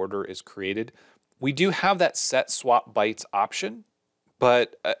byte order is created. We do have that set swap bytes option,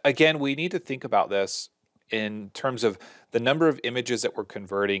 but again, we need to think about this in terms of the number of images that we're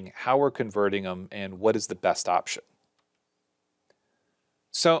converting, how we're converting them, and what is the best option.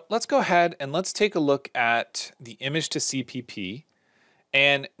 So let's go ahead and let's take a look at the image to CPP.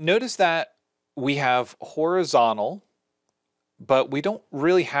 And notice that we have horizontal, but we don't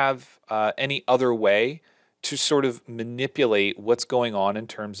really have any other way to sort of manipulate what's going on in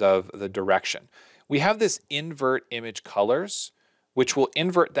terms of the direction. We have this invert image colors, which will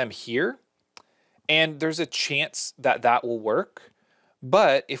invert them here. And there's a chance that that will work.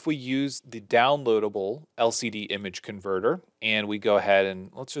 But if we use the downloadable LCD image converter and we go ahead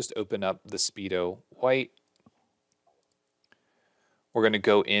and let's just open up the Speedo white. We're going to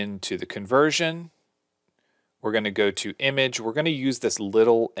go into the conversion. We're going to go to image. We're going to use this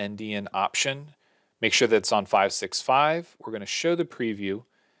little endian option. Make sure that it's on 565. We're going to show the preview.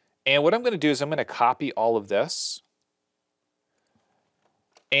 And what I'm going to do is I'm going to copy all of this.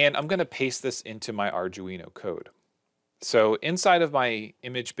 And I'm going to paste this into my Arduino code. So inside of my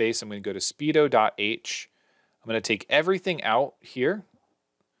image base, I'm going to go to speedo.h. I'm going to take everything out here.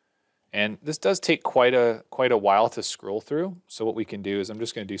 And this does take quite a while to scroll through. So what we can do is I'm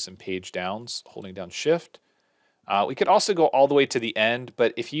just going to do some page downs, holding down shift. We could also go all the way to the end,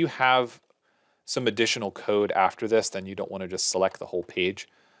 but if you have some additional code after this, then you don't want to just select the whole page.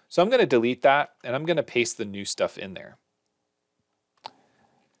 So I'm going to delete that and I'm going to paste the new stuff in there.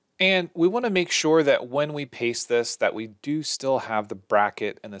 And we want to make sure that when we paste this, that we do still have the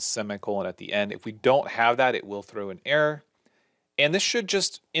bracket and the semicolon at the end. If we don't have that, it will throw an error. And this should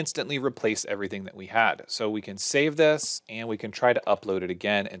just instantly replace everything that we had. So we can save this and we can try to upload it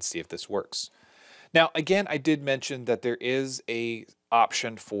again and see if this works. Now, again, I did mention that there is a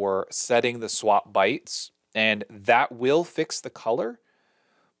option for setting the swap bytes, and that will fix the color.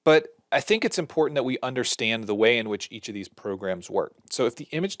 But I think it's important that we understand the way in which each of these programs work. So if the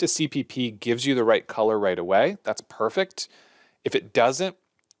image to CPP gives you the right color right away, that's perfect. If it doesn't,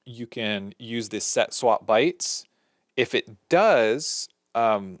 you can use this set swap bytes. If it does,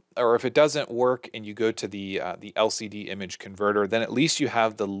 or if it doesn't work and you go to the LCD image converter, then at least you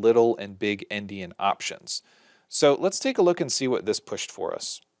have the little and big endian options. So let's take a look and see what this pushed for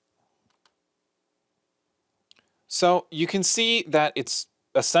us. So you can see that it's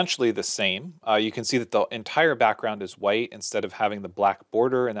essentially the same. You can see that the entire background is white instead of having the black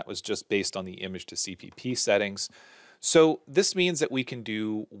border, and that was just based on the image to CPP settings. So this means that we can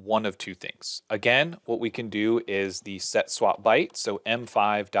do one of two things. Again, what we can do is the set swap byte, so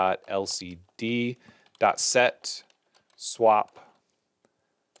m5.lcd.set swap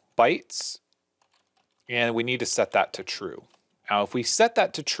bytes, and we need to set that to true. Now, if we set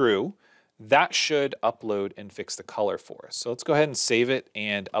that to true, that should upload and fix the color for us. So let's go ahead and save it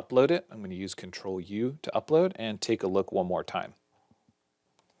and upload it. I'm going to use Control U to upload and take a look one more time.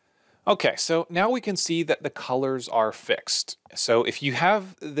 Okay, so now we can see that the colors are fixed. So if you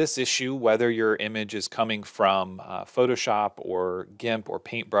have this issue, whether your image is coming from Photoshop or GIMP or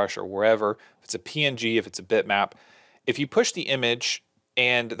Paintbrush or wherever, if it's a PNG, if it's a bitmap, if you push the image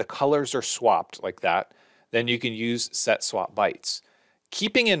and the colors are swapped like that, then you can use set swap bytes.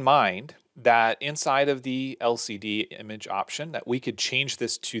 Keeping in mind that inside of the LCD image option that we could change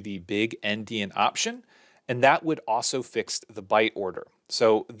this to the big endian option, and that would also fix the byte order.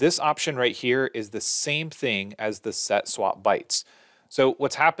 So this option right here is the same thing as the set swap bytes. So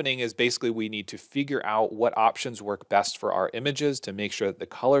what's happening is basically we need to figure out what options work best for our images to make sure that the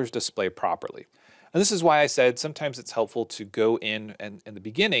colors display properly. And this is why I said sometimes it's helpful to go in and in the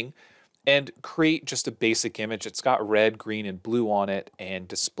beginning and create just a basic image that's got red, green, and blue on it and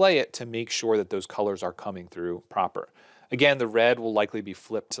display it to make sure that those colors are coming through proper. Again, the red will likely be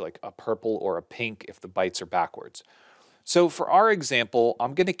flipped to like a purple or a pink if the bytes are backwards. So for our example,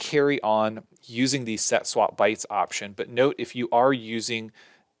 I'm going to carry on using the set swap bytes option, but note if you are using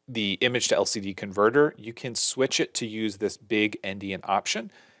the image to LCD converter, you can switch it to use this big endian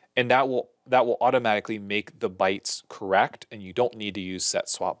option, and that will automatically make the bytes correct, and you don't need to use set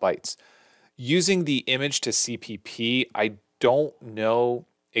swap bytes. Using the image to CPP, I don't know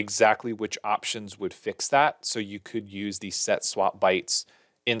exactly which options would fix that, so you could use the set swap bytes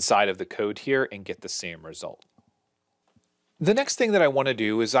inside of the code here and get the same result. The next thing that I want to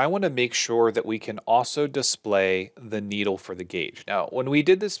do is I want to make sure that we can also display the needle for the gauge. Now, when we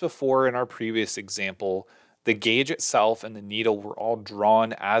did this before in our previous example, the gauge itself and the needle were all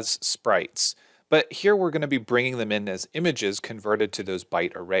drawn as sprites, but here we're going to be bringing them in as images converted to those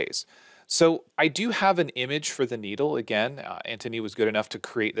byte arrays. So I do have an image for the needle. Again, Anthony was good enough to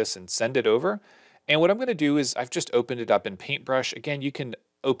create this and send it over. And what I'm going to do is I've just opened it up in Paintbrush. Again, you can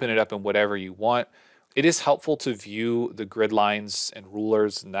open it up in whatever you want. It is helpful to view the grid lines and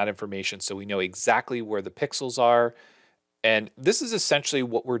rulers and that information so we know exactly where the pixels are. And this is essentially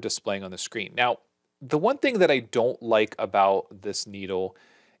what we're displaying on the screen. Now, the one thing that I don't like about this needle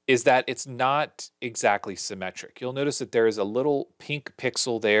is that it's not exactly symmetric. You'll notice that there is a little pink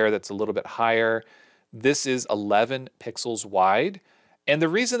pixel there that's a little bit higher. This is 11 pixels wide. And the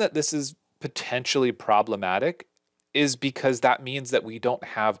reason that this is potentially problematic is because that means that we don't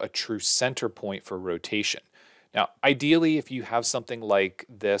have a true center point for rotation. Now, ideally, if you have something like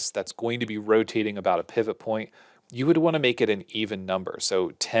this that's going to be rotating about a pivot point, you would want to make it an even number,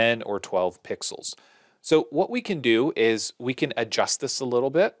 so 10 or 12 pixels. So what we can do is we can adjust this a little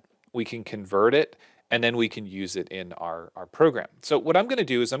bit, we can convert it, and then we can use it in our program. So what I'm going to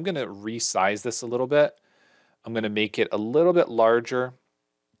do is I'm going to resize this a little bit. I'm going to make it a little bit larger.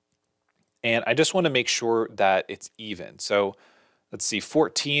 And I just want to make sure that it's even. So let's see,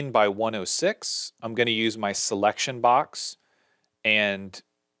 14 by 106. I'm going to use my selection box and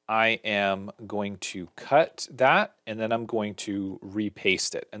I am going to cut that and then I'm going to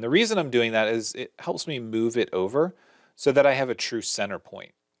repaste it. And the reason I'm doing that is it helps me move it over so that I have a true center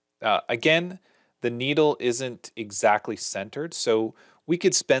point. Again, the needle isn't exactly centered, so we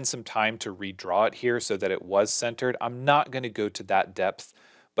could spend some time to redraw it here so that it was centered. I'm not going to go to that depth.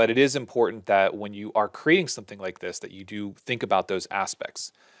 But it is important that when you are creating something like this, that you do think about those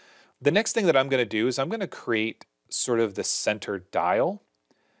aspects. The next thing that I'm going to do is I'm going to create sort of the center dial.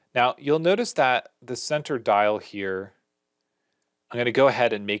 Now, you'll notice that the center dial here, I'm going to go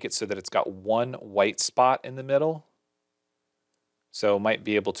ahead and make it so that it's got one white spot in the middle. So might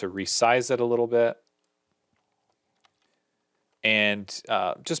be able to resize it a little bit. And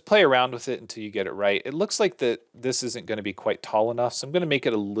just play around with it until you get it right. It looks like that this isn't going to be quite tall enough, so I'm going to make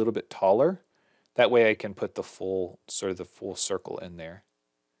it a little bit taller. That way I can put the full circle in there.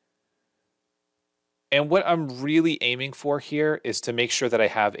 And what I'm really aiming for here is to make sure that I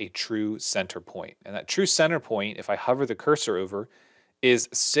have a true center point. And that true center point, if I hover the cursor over, is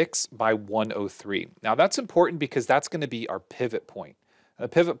 6 by 103. Now that's important because that's going to be our pivot point. A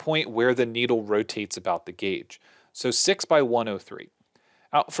pivot point where the needle rotates about the gauge. So 6 by 103.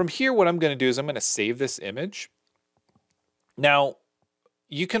 Now from here, what I'm going to do is I'm going to save this image. Now,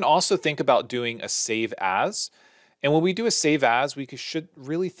 you can also think about doing a save as. And when we do a save as, we should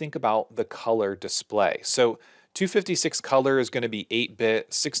really think about the color display. So 256 color is going to be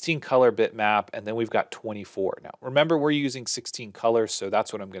 8-bit, 16 color bitmap, and then we've got 24. Now, remember, we're using 16 colors, so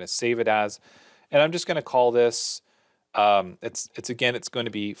that's what I'm going to save it as. And I'm just going to call this, it's going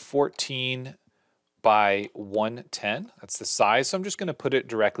to be 14 by 110. That's the size. So I'm just going to put it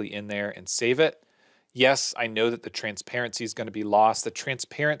directly in there and save it. Yes, I know that the transparency is going to be lost. The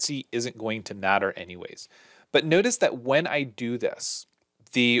transparency isn't going to matter anyways. But notice that when I do this,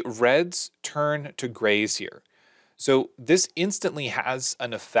 the reds turn to grays here. So this instantly has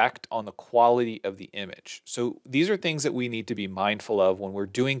an effect on the quality of the image. So these are things that we need to be mindful of when we're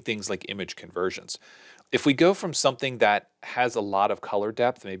doing things like image conversions. If we go from something that has a lot of color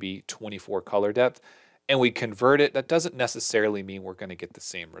depth, maybe 24 color depth, and we convert it, that doesn't necessarily mean we're going to get the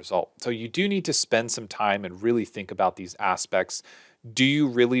same result. So you do need to spend some time and really think about these aspects. Do you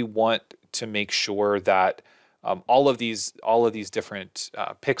really want to make sure that all of these different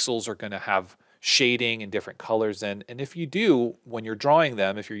pixels are going to have shading and different colors in? And if you do, when you're drawing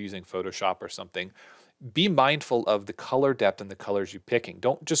them, if you're using Photoshop or something, be mindful of the color depth and the colors you're picking.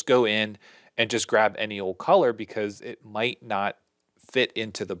 Don't just go in and just grab any old color because it might not fit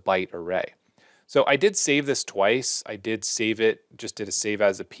into the byte array. So I did save this twice. I did save it, just did a save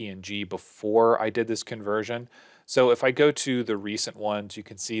as a PNG before I did this conversion. So if I go to the recent ones, you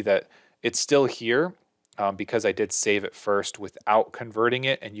can see that it's still here because I did save it first without converting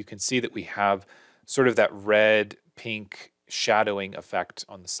it. And you can see that we have sort of that red, pink shadowing effect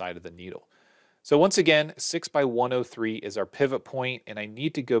on the side of the needle. So once again, 6 by 103 is our pivot point, and I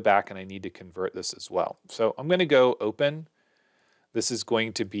need to go back and I need to convert this as well. So I'm going to go open. This is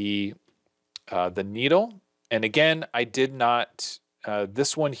going to be the needle. And again, I did not,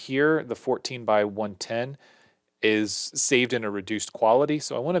 this one here, the 14 by 110, is saved in a reduced quality.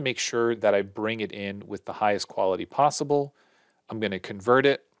 So I want to make sure that I bring it in with the highest quality possible. I'm going to convert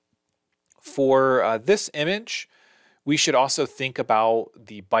it. For this image, we should also think about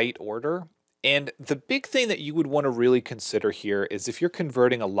the byte order. And the big thing that you would want to really consider here is if you're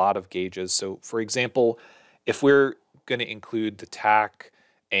converting a lot of gauges. So for example, if we're going to include the tach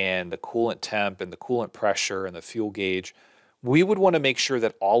and the coolant temp and the coolant pressure and the fuel gauge, we would want to make sure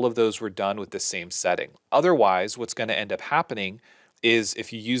that all of those were done with the same setting. Otherwise, what's going to end up happening is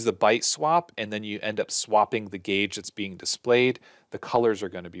if you use the byte swap and then you end up swapping the gauge that's being displayed, the colors are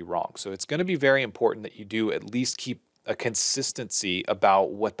going to be wrong. So it's going to be very important that you do at least keep a consistency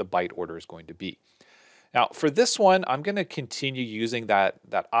about what the byte order is going to be. Now, for this one, I'm going to continue using that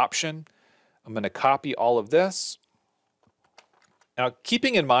option. I'm going to copy all of this. Now,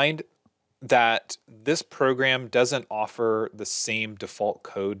 keeping in mind that this program doesn't offer the same default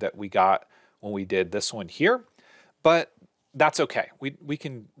code that we got when we did this one here, but that's okay. We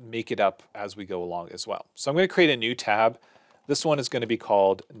can make it up as we go along as well. So I'm going to create a new tab. This one is going to be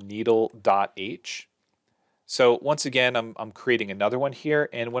called needle.h. So once again, I'm creating another one here.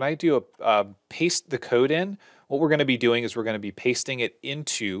 And when I do paste the code in, what we're going to be doing is we're going to be pasting it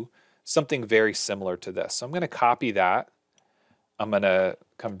into something very similar to this. So I'm going to copy that. I'm going to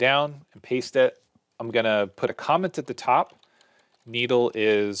come down and paste it. I'm going to put a comment at the top. Needle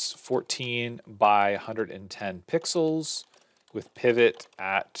is 14 by 110 pixels with pivot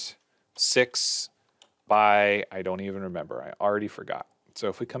at 6 by, I don't even remember. I already forgot. So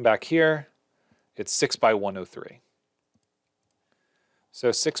if we come back here, it's 6 by 103.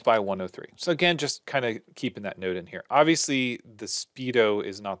 So 6 by 103. So again, just kind of keeping that note in here. Obviously, the Speedo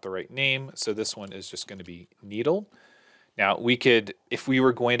is not the right name, so this one is just going to be needle. Now, we could, if we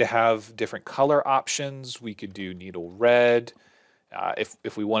were going to have different color options, we could do needle red,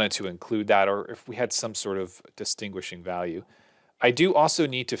 if we wanted to include that, or if we had some sort of distinguishing value. I do also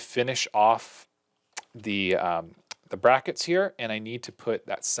need to finish off the brackets here, and I need to put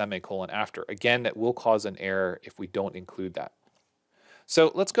that semicolon after. Again, that will cause an error if we don't include that.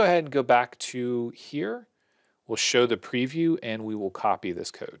 So let's go ahead and go back to here. We'll show the preview, and we will copy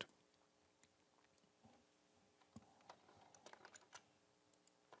this code.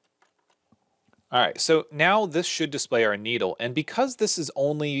 All right, so now this should display our needle. And because this is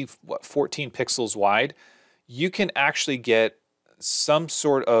only, 14 pixels wide, you can actually get some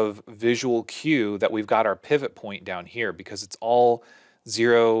sort of visual cue that we've got our pivot point down here because it's all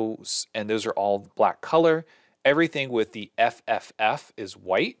zeros and those are all black color. Everything with the FFF is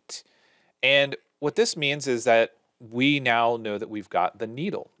white. And what this means is that we now know that we've got the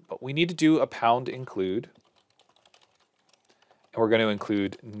needle, but we need to do a pound include. And we're going to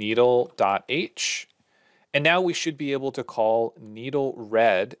include needle.h. And now we should be able to call needle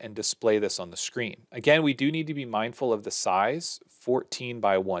red and display this on the screen. Again, we do need to be mindful of the size, 14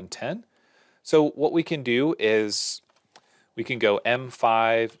 by 110. So what we can do is we can go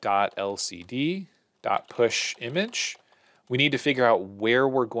m5.lcd.push image. We need to figure out where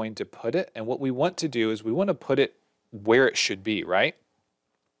we're going to put it. And what we want to do is we want to put it where it should be, right?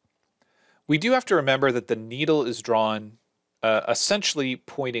 We do have to remember that the needle is drawn essentially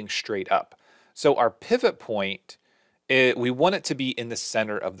pointing straight up. So our pivot point, we want it to be in the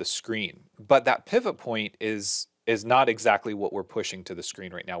center of the screen, but that pivot point is not exactly what we're pushing to the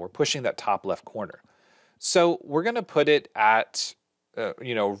screen right now. We're pushing that top left corner. So we're going to put it at,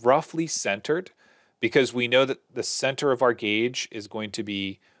 roughly centered, because we know that the center of our gauge is going to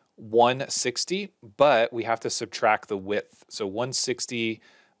be 160, but we have to subtract the width. So 160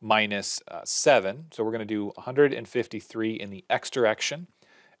 minus 7. So we're going to do 153 in the x direction.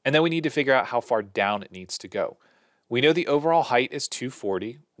 And then we need to figure out how far down it needs to go. We know the overall height is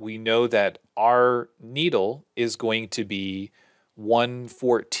 240. We know that our needle is going to be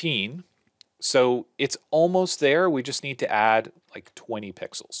 114. So it's almost there. We just need to add like 20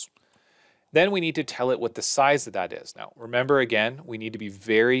 pixels. Then we need to tell it what the size of that is. Now, remember again, we need to be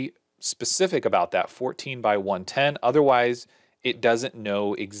very specific about that, 14 by 110. Otherwise, it doesn't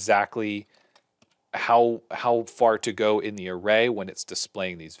know exactly how far to go in the array when it's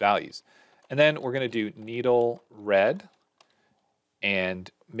displaying these values. And then we're going to do needle red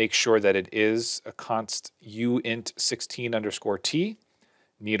and make sure that it is a const uint 16 underscore t,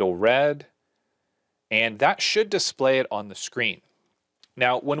 needle red, and that should display it on the screen.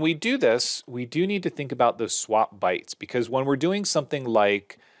 Now, when we do this, we do need to think about those swap bytes, because when we're doing something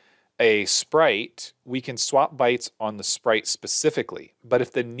like a sprite, we can swap bytes on the sprite specifically. But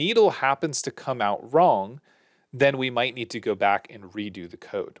if the needle happens to come out wrong, then we might need to go back and redo the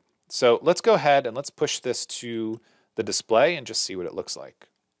code. So let's go ahead and let's push this to the display and just see what it looks like.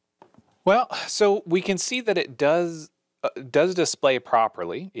 Well, so we can see that it does display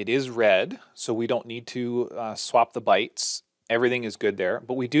properly. It is red, so we don't need to swap the bytes. Everything is good there,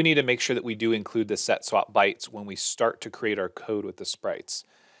 but we do need to make sure that we do include the set swap bytes when we start to create our code with the sprites.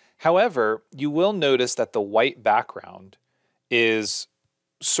 However, you will notice that the white background is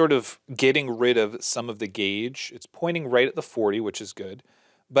sort of getting rid of some of the gauge. It's pointing right at the 40, which is good,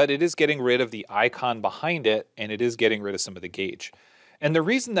 but it is getting rid of the icon behind it, and it is getting rid of some of the gauge. And the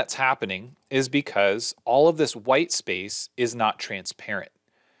reason that's happening is because all of this white space is not transparent.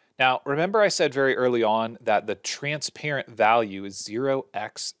 Now, remember I said very early on that the transparent value is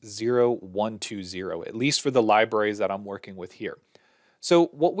 0x0120, at least for the libraries that I'm working with here. So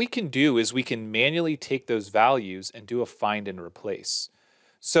what we can do is we can manually take those values and do a find and replace.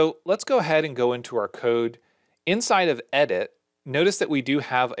 So let's go ahead and go into our code. Inside of edit, notice that we do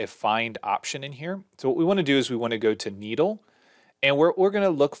have a find option in here. So what we want to do is we want to go to needle, and what we're going to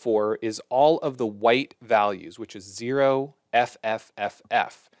look for is all of the white values, which is 0, F, F, F,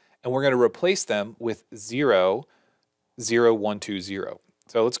 F. And we're going to replace them with 0, 0, 1, 2, 0.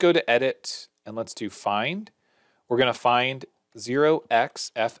 So let's go to edit and let's do find. We're going to find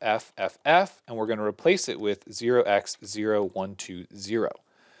 0x, F, F, F, F, and we're going to replace it with 0x, 0, 1, 2, 0.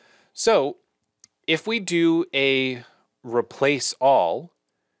 So if we do a replace all,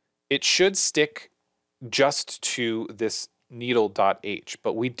 it should stick just to this needle.h,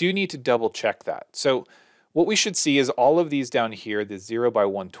 but we do need to double check that. So what we should see is all of these down here, the 0 by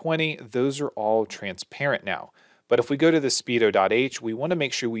 120, those are all transparent now. But if we go to the speedo.h, we want to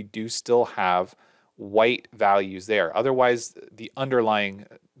make sure we do still have white values there. Otherwise, the underlying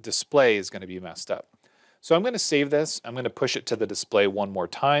display is going to be messed up. So I'm going to save this. I'm going to push it to the display one more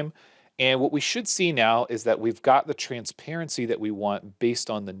time. And what we should see now is that we've got the transparency that we want based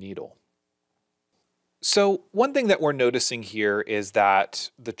on the needle. So one thing that we're noticing here is that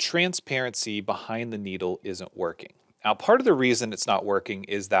the transparency behind the needle isn't working. Now, part of the reason it's not working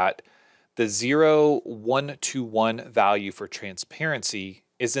is that the 0121 value for transparency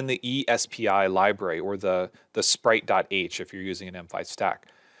is in the ESPI library, or the sprite.h if you're using an M5 stack.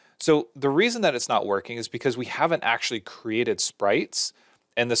 So the reason that it's not working is because we haven't actually created sprites,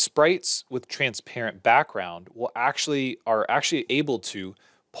 and the sprites with transparent background are actually able to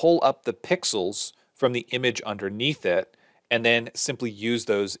pull up the pixels from the image underneath it, and then simply use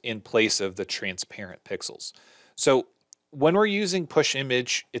those in place of the transparent pixels. So when we're using push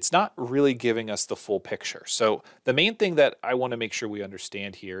image, it's not really giving us the full picture. So the main thing that I want to make sure we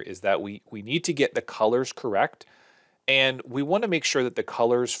understand here is that we need to get the colors correct, and we want to make sure that the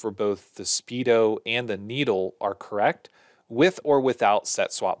colors for both the Speedo and the needle are correct with or without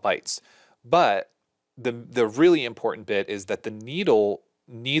set swap bytes. But the really important bit is that the needle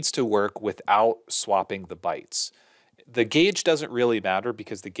needs to work without swapping the bytes. The gauge doesn't really matter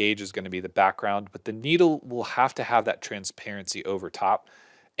because the gauge is going to be the background, but the needle will have to have that transparency over top.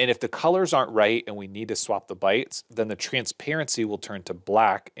 And if the colors aren't right and we need to swap the bytes, then the transparency will turn to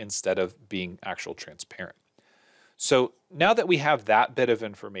black instead of being actual transparent. So now that we have that bit of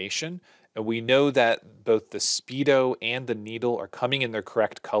information, and we know that both the Speedo and the needle are coming in their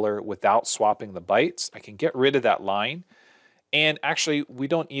correct color without swapping the bytes, I can get rid of that line. And actually, we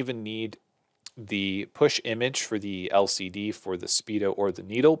don't even need the push image for the LCD for the Speedo or the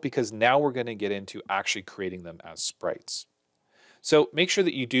needle, because now we're going to get into actually creating them as sprites. So make sure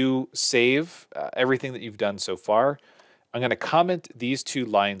that you do save everything that you've done so far. I'm going to comment these two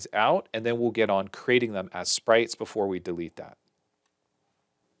lines out, and then we'll get on creating them as sprites before we delete that.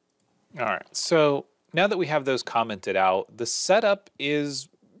 All right, so now that we have those commented out, the setup is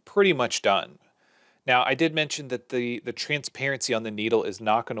pretty much done. Now, I did mention that the transparency on the needle is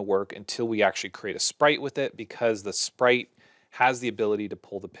not going to work until we actually create a sprite with it, because the sprite has the ability to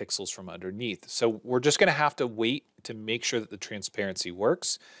pull the pixels from underneath. So we're just going to have to wait to make sure that the transparency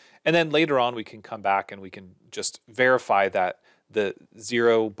works. And then later on, we can come back and we can just verify that the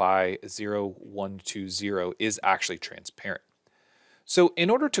 0 by 0, 1, 2, 0 is actually transparent. So in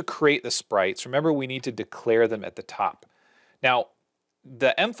order to create the sprites, remember we need to declare them at the top. Now,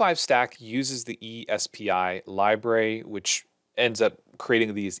 the M5 stack uses the ESPI library, which ends up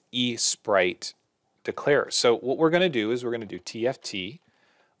creating these eSprite declarers. So what we're going to do is we're going to do TFT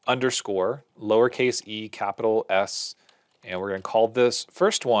underscore lowercase e capital S, and we're going to call this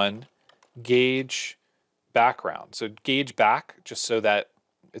first one gauge background. So gauge back, just so that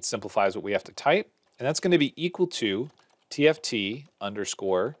it simplifies what we have to type, and that's going to be equal to TFT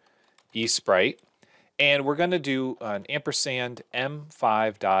underscore eSprite. And we're going to do an ampersand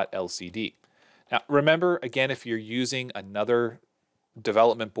m5.lcd. Now, remember, again, if you're using another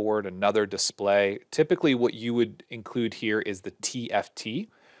development board, another display, typically what you would include here is the TFT.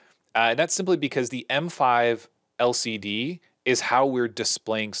 And that's simply because the M5 LCD is how we're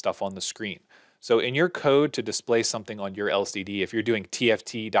displaying stuff on the screen. So in your code to display something on your LCD, if you're doing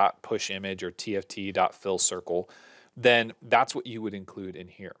tft.pushImage or tft.fillCircle, then that's what you would include in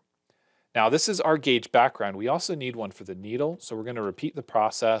here. Now, this is our gauge background. We also need one for the needle, so we're going to repeat the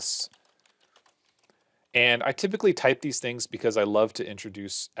process. And I typically type these things because I love to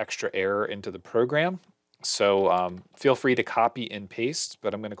introduce extra error into the program. So feel free to copy and paste,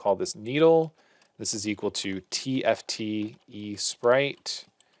 but I'm going to call this needle. This is equal to TFT eSprite,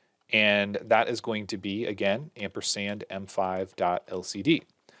 and that is going to be, again, ampersand m5.lcd.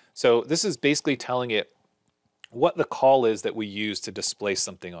 So this is basically telling it what the call is that we use to display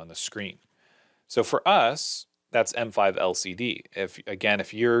something on the screen. So for us, that's M5 LCD.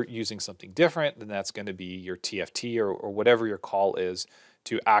 If you're using something different, then that's going to be your TFT or whatever your call is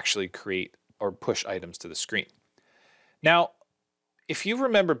to actually create or push items to the screen. Now, if you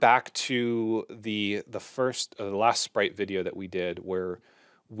remember back to the last Sprite video that we did, where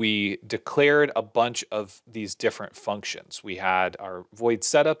we declared a bunch of these different functions. We had our void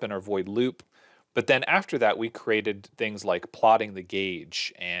setup and our void loop. But then after that, we created things like plotting the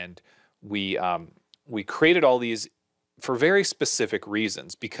gauge, and we created all these for very specific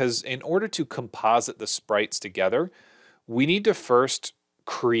reasons, because in order to composite the sprites together, we need to first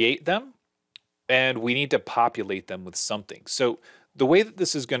create them, and we need to populate them with something. So the way that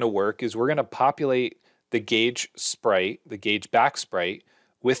this is going to work is we're going to populate the gauge sprite, the gauge back sprite,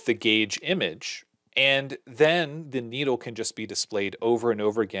 with the gauge image, and then the needle can just be displayed over and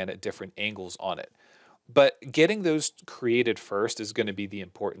over again at different angles on it. But getting those created first is going to be the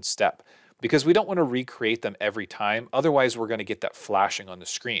important step, because we don't want to recreate them every time. Otherwise, we're going to get that flashing on the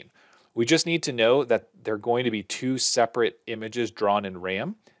screen. We just need to know that they're going to be two separate images drawn in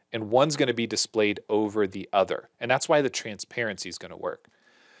RAM, and one's going to be displayed over the other. And that's why the transparency is going to work.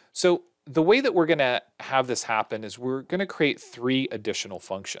 So the way that we're going to have this happen is we're going to create 3 additional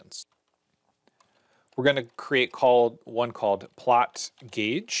functions. We're going to create one called plot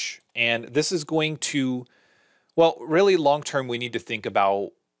gauge, and this is going to, well, really long term, we need to think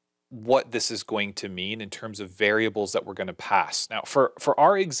about what this is going to mean in terms of variables that we're going to pass. Now, for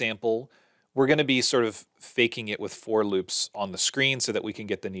our example, we're going to be sort of faking it with for loops on the screen so that we can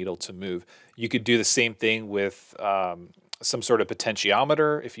get the needle to move. You could do the same thing with some sort of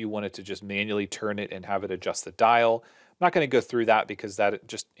potentiometer if you wanted to just manually turn it and have it adjust the dial. I'm not going to go through that because that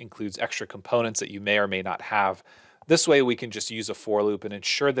just includes extra components that you may or may not have. This way we can just use a for loop and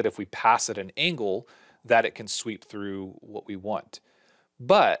ensure that if we pass it an angle, that it can sweep through what we want.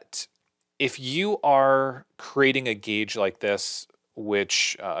 But if you are creating a gauge like this,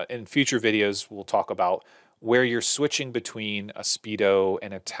 which in future videos we'll talk about, where you're switching between a speedo,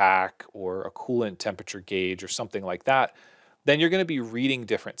 an attack, or a coolant temperature gauge or something like that, then you're going to be reading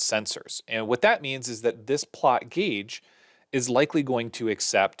different sensors. And what that means is that this plot gauge is likely going to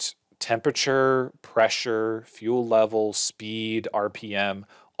accept temperature, pressure, fuel level, speed, RPM.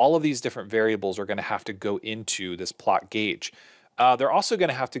 All of these different variables are going to have to go into this plot gauge. They're also going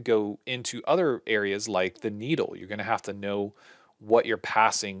to have to go into other areas like the needle. You're going to have to know what you're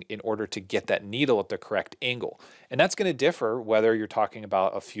passing in order to get that needle at the correct angle. And that's going to differ whether you're talking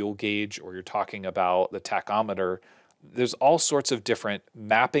about a fuel gauge or you're talking about the tachometer. There's all sorts of different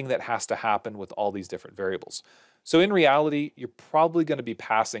mapping that has to happen with all these different variables. So in reality, you're probably going to be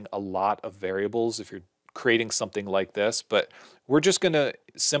passing a lot of variables if you're creating something like this, but we're just going to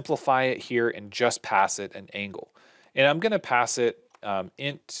simplify it here and just pass it an angle. And I'm going to pass it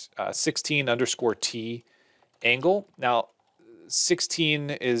int 16 underscore t angle. Now, 16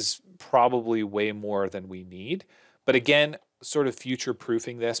 is probably way more than we need, but again, sort of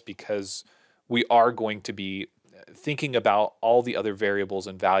future-proofing this because we are going to be thinking about all the other variables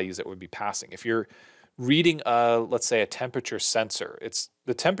and values that we'd be passing. If you're reading let's say a temperature sensor, it's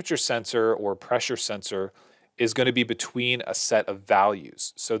the temperature sensor or pressure sensor is going to be between a set of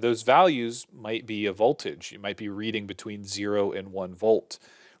values. So those values might be a voltage. You might be reading between 0 and 1 volt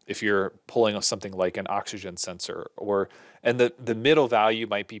if you're pulling off something like an oxygen sensor, and the middle value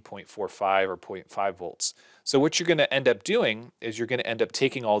might be 0.45 or 0.5 volts. So what you're going to end up doing is you're going to end up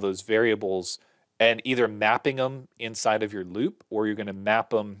taking all those variables and either mapping them inside of your loop, or you're going to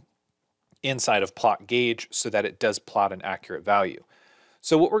map them inside of plot gauge so that it does plot an accurate value.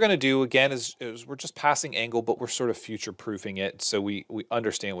 So what we're going to do again is we're just passing angle, but we're sort of future-proofing it so we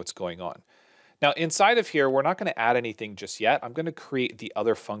understand what's going on. Now inside of here, we're not going to add anything just yet. I'm going to create the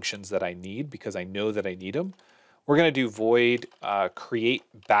other functions that I need because I know that I need them. We're going to do void create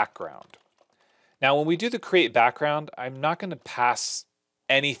background. Now when we do the create background, I'm not going to pass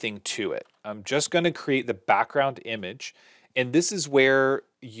anything to it. I'm just going to create the background image, and this is where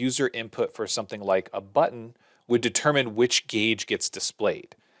user input for something like a button would determine which gauge gets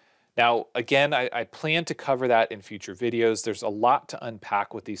displayed. Now, again, I plan to cover that in future videos. There's a lot to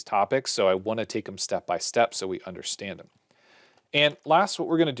unpack with these topics, so I want to take them step by step so we understand them. And last, what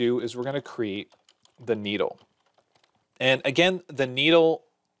we're going to do is we're going to create the needle. And again, the needle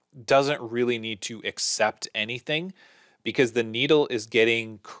doesn't really need to accept anything because the needle is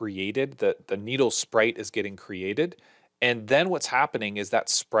getting created, the needle sprite is getting created, and then what's happening is that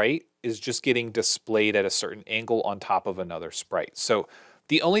sprite is just getting displayed at a certain angle on top of another sprite. So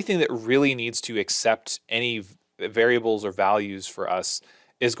the only thing that really needs to accept any variables or values for us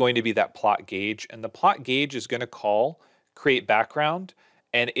is going to be that plot gauge, and the plot gauge is going to call create background,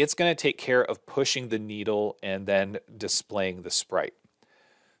 and it's going to take care of pushing the needle and then displaying the sprite.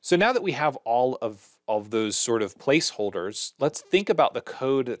 So now that we have all of those sort of placeholders, let's think about the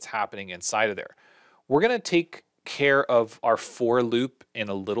code that's happening inside of there. We're going to take care of our for loop in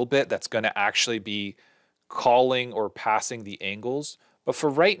a little bit. That's going to actually be calling or passing the angles. But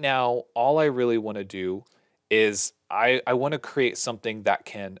for right now, all I really want to do is I want to create something that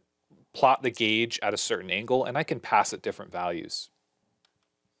can plot the gauge at a certain angle, and I can pass it different values.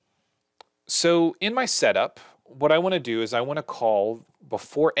 So in my setup, what I want to do is I want to call,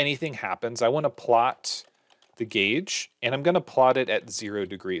 before anything happens, I want to plot the gauge, and I'm going to plot it at 0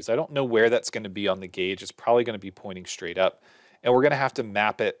 degrees. I don't know where that's going to be on the gauge. It's probably going to be pointing straight up, and we're going to have to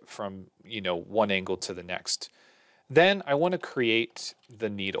map it from, one angle to the next. Then I want to create the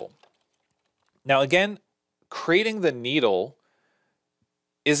needle. Now again, creating the needle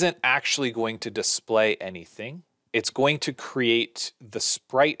isn't actually going to display anything. It's going to create the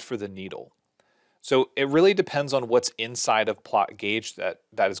sprite for the needle. So it really depends on what's inside of plot gauge that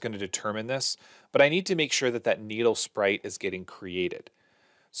is going to determine this, but I need to make sure that that needle sprite is getting created.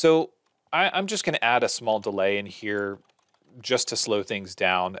 So I'm just going to add a small delay in here just to slow things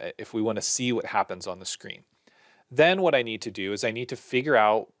down if we want to see what happens on the screen. Then what I need to do is I need to figure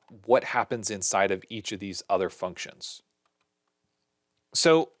out what happens inside of each of these other functions.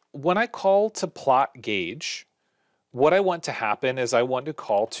 So when I call to plot gauge, what I want to happen is I want to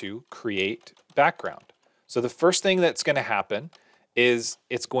call to create background. So the first thing that's going to happen is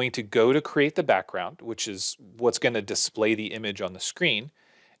it's going to go to create the background, which is what's going to display the image on the screen.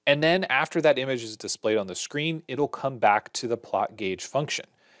 And then after that image is displayed on the screen, it'll come back to the plot gauge function.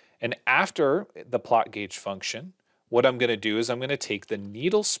 And after the plot gauge function, what I'm going to do is I'm going to take the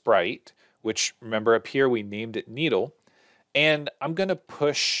needle sprite, which remember up here we named it needle, and I'm going to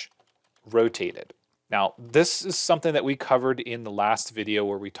push rotated. Now, this is something that we covered in the last video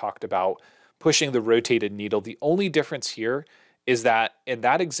where we talked about pushing the rotated needle. The only difference here is that in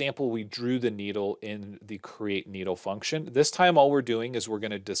that example, we drew the needle in the create needle function. This time, all we're doing is we're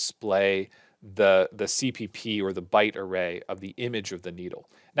going to display the CPP or the byte array of the image of the needle.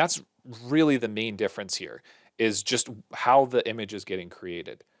 That's really the main difference here, is just how the image is getting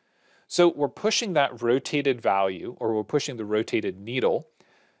created. So we're pushing that rotated value, or we're pushing the rotated needle,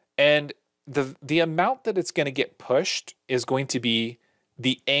 and the amount that it's going to get pushed is going to be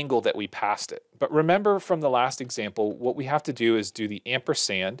the angle that we passed it. But remember from the last example, what we have to do is do the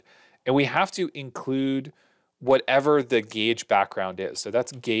ampersand, and we have to include whatever the gauge background is. So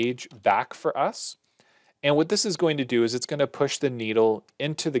that's gauge back for us. And what this is going to do is it's going to push the needle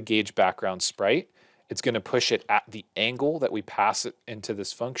into the gauge background sprite. It's going to push it at the angle that we pass it into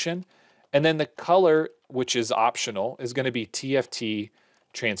this function. And then the color, which is optional, is going to be TFT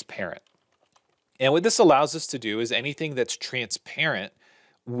transparent. And what this allows us to do is anything that's transparent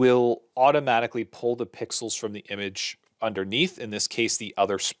will automatically pull the pixels from the image underneath, in this case, the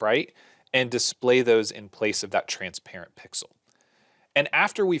other sprite, and display those in place of that transparent pixel. And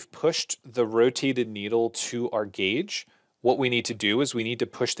after we've pushed the rotated needle to our gauge, what we need to do is we need to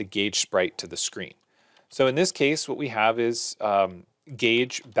push the gauge sprite to the screen. So in this case, what we have is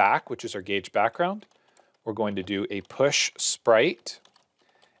gauge back, which is our gauge background. We're going to do a push sprite,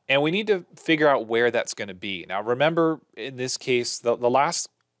 and we need to figure out where that's going to be. Now remember, in this case, the last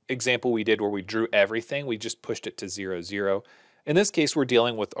example we did where we drew everything, we just pushed it to 0, 0. In this case, we're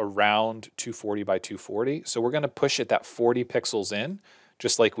dealing with around 240 by 240. So we're going to push it that 40 pixels in,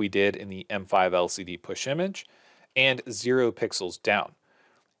 just like we did in the M5 LCD push image, and 0 pixels down.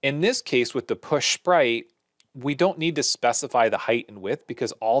 In this case, with the push sprite, we don't need to specify the height and width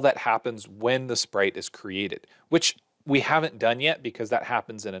because all that happens when the sprite is created, which we haven't done yet because that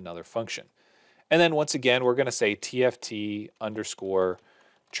happens in another function. And then once again, we're going to say TFT underscore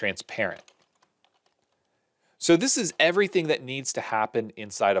transparent. So this is everything that needs to happen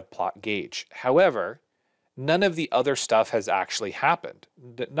inside of plot gauge. However, none of the other stuff has actually happened.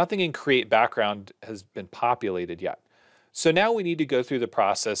 Nothing in create background has been populated yet. So now we need to go through the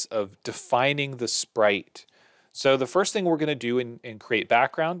process of defining the sprite. So the first thing we're going to do in create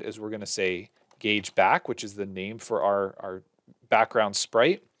background is we're going to say gauge back, which is the name for our background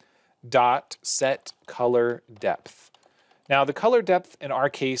sprite, dot set color depth. Now the color depth in our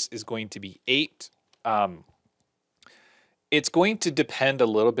case is going to be 8. It's going to depend a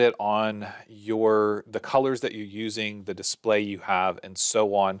little bit on the colors that you're using, the display you have, and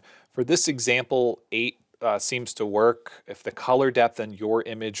so on. For this example, 8 seems to work. If the color depth in your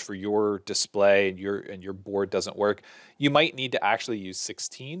image for your display and your board doesn't work, you might need to actually use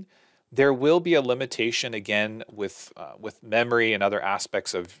 16. There will be a limitation again with memory and other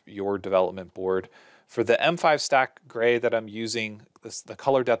aspects of your development board. For the M5 stack gray that I'm using, the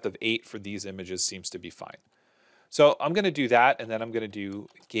color depth of 8 for these images seems to be fine. So I'm going to do that, and then I'm going to do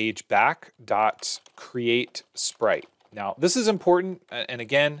gauge back dot create sprite. Now this is important, and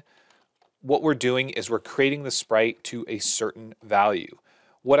again, what we're doing is we're creating the sprite to a certain value.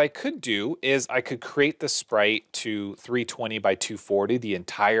 What I could do is I could create the sprite to 320 by 240, the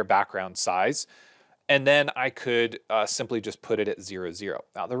entire background size, and then I could simply just put it at 0, 0.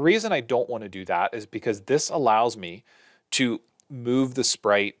 Now the reason I don't want to do that is because this allows me to move the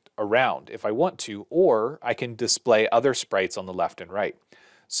sprite around if I want to, or I can display other sprites on the left and right.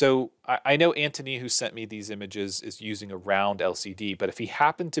 So I know Anthony, who sent me these images, is using a round LCD, but if he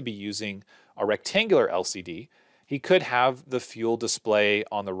happened to be using a rectangular LCD, he could have the fuel display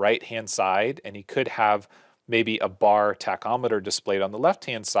on the right-hand side, and he could have maybe a bar tachometer displayed on the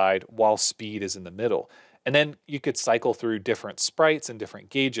left-hand side while speed is in the middle. And then you could cycle through different sprites and different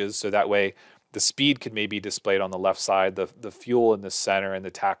gauges, so that way the speed could maybe be displayed on the left side, the fuel in the center, and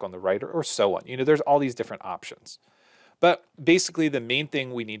the tach on the right, or so on. You know, there's all these different options. But basically, the main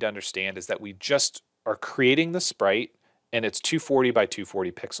thing we need to understand is that we just are creating the sprite, and it's 240 by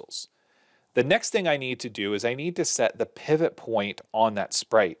 240 pixels. The next thing I need to do is I need to set the pivot point on that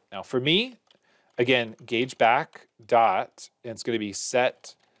sprite. Now for me, again, gauge back dot, and it's going to be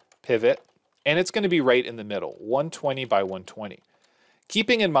set pivot, and it's going to be right in the middle, 120 by 120.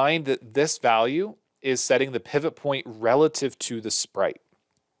 Keeping in mind that this value is setting the pivot point relative to the sprite.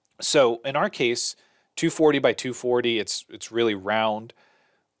 So in our case, 240 by 240, it's really round.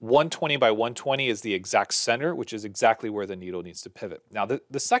 120 by 120 is the exact center, which is exactly where the needle needs to pivot. Now,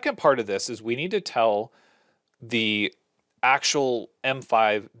 the second part of this is we need to tell the actual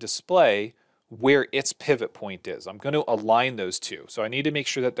M5 display where its pivot point is. I'm going to align those two. So I need to make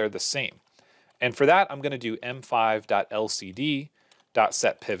sure that they're the same. And for that, I'm going to do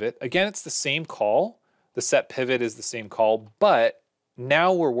m5.lcd.setPivot. Again, it's the same call. The set pivot is the same call, but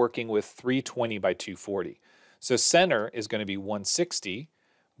now we're working with 320 by 240. So center is going to be 160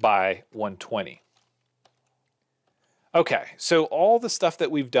 by 120. Okay, so all the stuff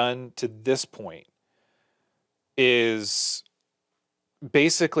that we've done to this point is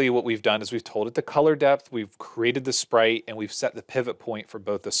basically what we've done is we've told it the color depth, we've created the sprite, and we've set the pivot point for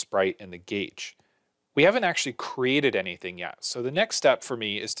both the sprite and the gauge. We haven't actually created anything yet. So the next step for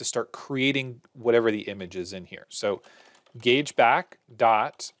me is to start creating whatever the image is in here. So gauge back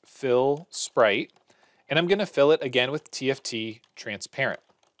dot fill sprite, and I'm going to fill it again with TFT transparent.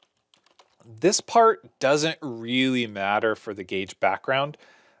 This part doesn't really matter for the gauge background.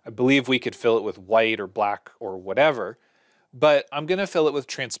 I believe we could fill it with white or black or whatever, but I'm going to fill it with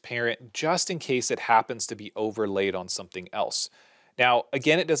transparent just in case it happens to be overlaid on something else. Now,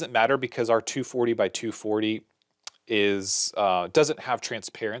 again, it doesn't matter because our 240 by 240 doesn't have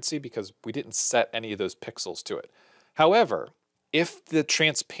transparency because we didn't set any of those pixels to it. However, if the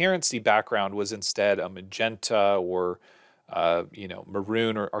transparency background was instead a magenta or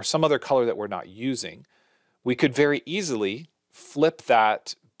maroon or some other color that we're not using, we could very easily flip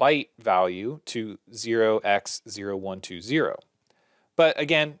that byte value to 0x0120. But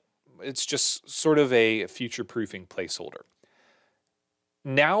again, it's just sort of a future-proofing placeholder.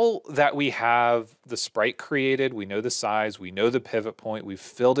 Now that we have the sprite created, we know the size, we know the pivot point, we've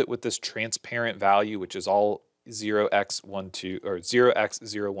filled it with this transparent value, which is all 0x12 or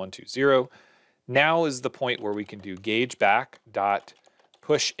 0x0120. Now is the point where we can do gauge back dot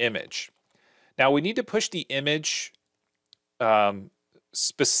push image. Now we need to push the image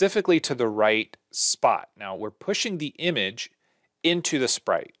specifically to the right spot. Now we're pushing the image into the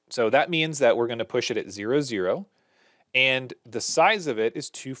sprite. So that means that we're going to push it at 0, 0. And the size of it is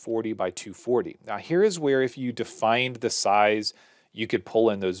 240 by 240. Now here is where if you defined the size, you could pull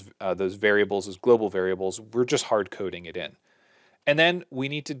in those variables, those global variables. We're just hard coding it in. And then we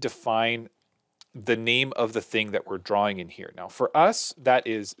need to define the name of the thing that we're drawing in here. Now for us, that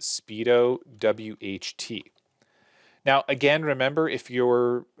is Speedo WHT. Now again, remember if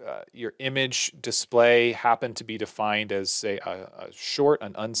your image display happened to be defined as say a short,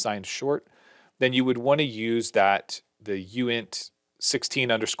 an unsigned short, then you would want to use that the uint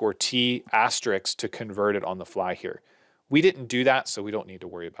 16_t asterisk to convert it on the fly here. We didn't do that, so we don't need to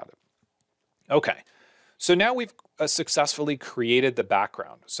worry about it. Okay, so now we've successfully created the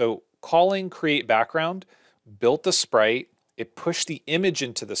background. So calling create background built the sprite, it pushed the image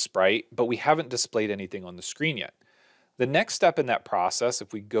into the sprite, but we haven't displayed anything on the screen yet. The next step in that process,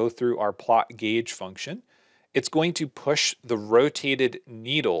 if we go through our plot gauge function, it's going to push the rotated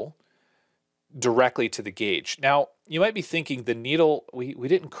needle directly to the gauge. Now, you might be thinking the needle, we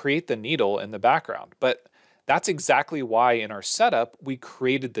didn't create the needle in the background, but that's exactly why in our setup, we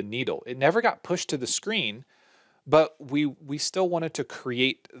created the needle. It never got pushed to the screen, but we still wanted to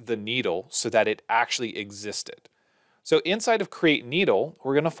create the needle so that it actually existed. So inside of create needle,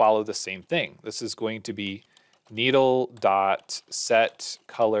 we're going to follow the same thing. This is going to be needle.set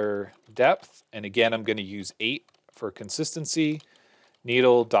color depth. And again, I'm going to use 8 for consistency.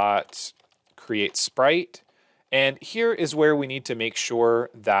 Needle.create sprite. And here is where we need to make sure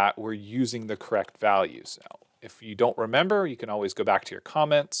that we're using the correct values. Now, if you don't remember, you can always go back to your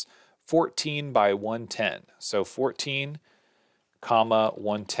comments. 14 by 110. So 14,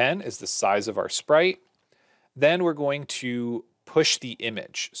 110 is the size of our sprite. Then we're going to push the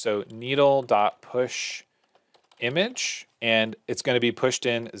image. So needle.push image, and it's going to be pushed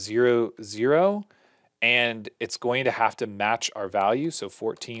in 0, 0, and it's going to have to match our value. So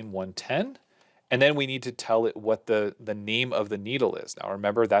 14, 110. And then we need to tell it what the name of the needle is. Now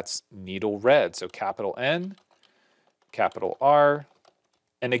remember, that's needle red. So capital N, capital R.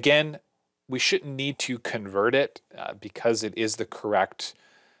 And again, we shouldn't need to convert it because it is the correct,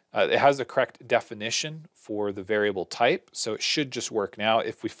 it has the correct definition for the variable type. So it should just work now.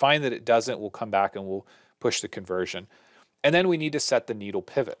 If we find that it doesn't, we'll come back and we'll push the conversion. And then we need to set the needle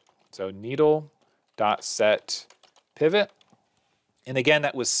pivot. So needle.set pivot. And again,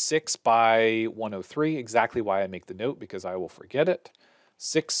 that was 6 by 103, exactly why I make the note, because I will forget it.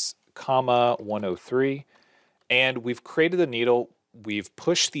 6, 103. And we've created the needle, we've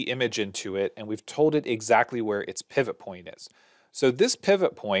pushed the image into it, and we've told it exactly where its pivot point is. So this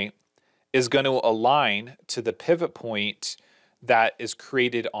pivot point is going to align to the pivot point that is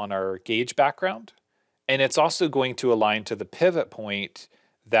created on our gauge background. And it's also going to align to the pivot point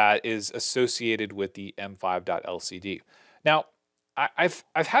that is associated with the M5.LCD. Now, I've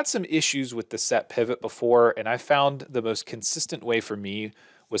had some issues with the set pivot before, and I found the most consistent way for me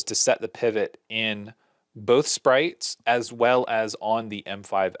was to set the pivot in both sprites as well as on the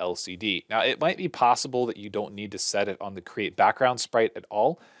M5 LCD. Now, it might be possible that you don't need to set it on the create background sprite at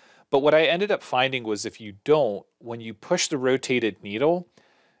all, but what I ended up finding was if you don't, when you push the rotated needle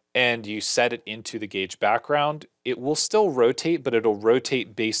and you set it into the gauge background, it will still rotate, but it'll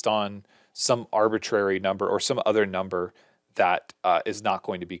rotate based on some arbitrary number or some other number that is not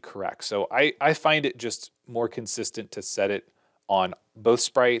going to be correct. So I find it just more consistent to set it on both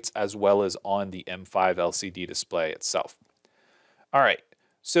sprites as well as on the M5 LCD display itself. All right,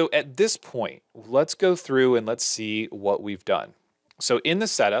 So at this point, let's go through and let's see what we've done. So in the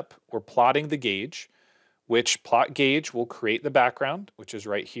setup, we're plotting the gauge, which plot gauge will create the background, which is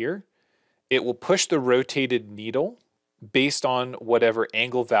right here. It will push the rotated needle based on whatever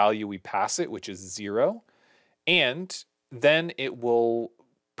angle value we pass it, which is 0. And then it will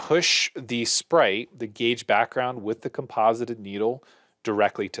push the sprite, the gauge background with the composited needle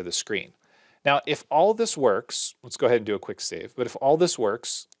directly to the screen. Now, if all this works, let's go ahead and do a quick save, but if all this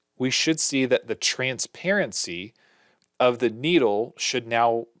works, we should see that the transparency of the needle should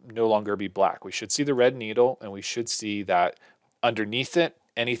now no longer be black. We should see the red needle, and we should see that underneath it,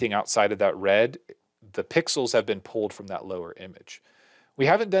 anything outside of that red, the pixels have been pulled from that lower image. We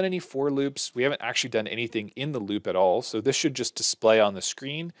haven't done any for loops. We haven't actually done anything in the loop at all. So this should just display on the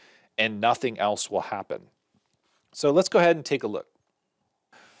screen and nothing else will happen. So let's go ahead and take a look.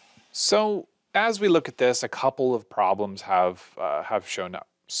 So as we look at this, a couple of problems have shown up.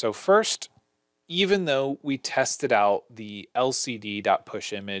 So first, even though we tested out the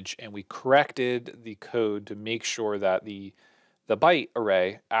lcd.pushImage and we corrected the code to make sure that the byte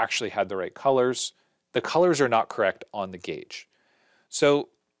array actually had the right colors, the colors are not correct on the gauge. So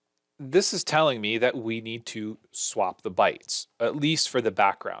this is telling me that we need to swap the bytes, at least for the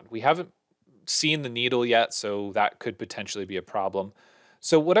background. We haven't seen the needle yet, so that could potentially be a problem.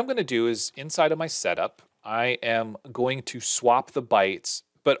 So what I'm going to do is inside of my setup, I am going to swap the bytes,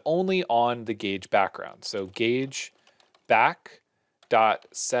 but only on the gauge background. So gauge back dot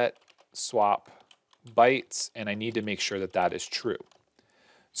set swap bytes, and I need to make sure that that is true.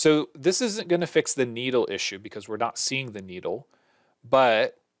 So this isn't going to fix the needle issue because we're not seeing the needle,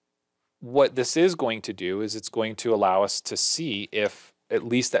 but what this is going to do is it's going to allow us to see if at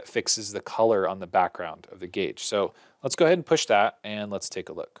least that fixes the color on the background of the gauge. So let's go ahead and push that and let's take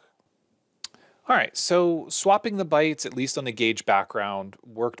a look. All right, so swapping the bytes, at least on the gauge background,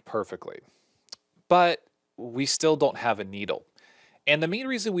 worked perfectly, but we still don't have a needle. And the main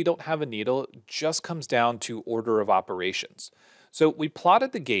reason we don't have a needle just comes down to order of operations. So we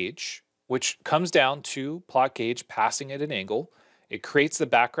plotted the gauge, which comes down to plot gauge passing at an angle. It creates the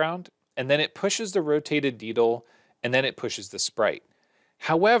background, and then it pushes the rotated needle, and then it pushes the sprite.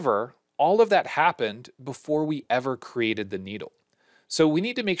 However, all of that happened before we ever created the needle. So we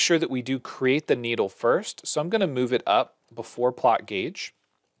need to make sure that we do create the needle first. So I'm going to move it up before plot gauge.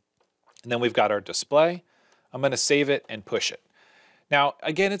 And then we've got our display. I'm going to save it and push it. Now,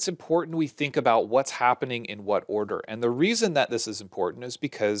 again, it's important we think about what's happening in what order. And the reason that this is important is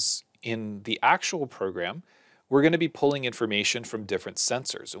because in the actual program, we're going to be pulling information from different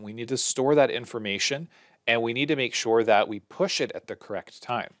sensors. And we need to store that information, and we need to make sure that we push it at the correct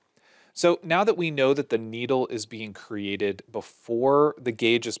time. So now that we know that the needle is being created before the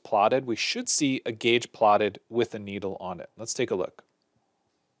gauge is plotted, we should see a gauge plotted with a needle on it. Let's take a look.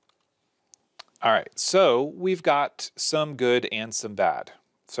 All right, so we've got some good and some bad.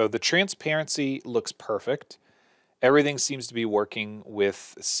 So the transparency looks perfect. Everything seems to be working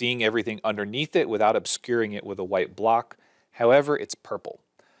with seeing everything underneath it without obscuring it with a white block. However, it's purple.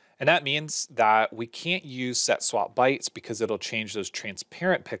 And that means that we can't use set swap bytes because it'll change those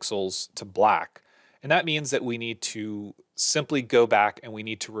transparent pixels to black. And that means that we need to simply go back and we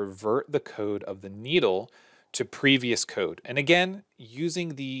need to revert the code of the needle to previous code. And again,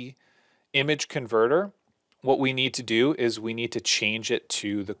 using the image converter, what we need to do is we need to change it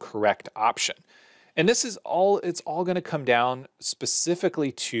to the correct option. And this is all, it's all going to come down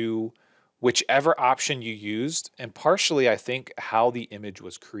specifically to whichever option you used, and partially, I think, how the image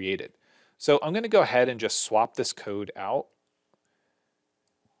was created. So I'm going to go ahead and just swap this code out.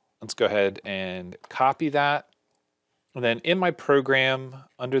 Let's go ahead and copy that. And then in my program,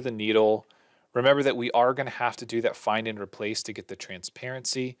 under the needle, remember that we are going to have to do that find and replace to get the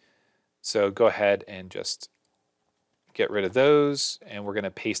transparency. So go ahead and just get rid of those, and we're going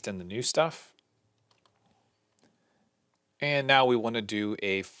to paste in the new stuff. And now we want to do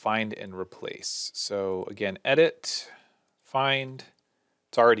a find and replace. So again, edit, find,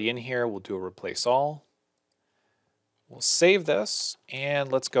 it's already in here. We'll do a replace all. We'll save this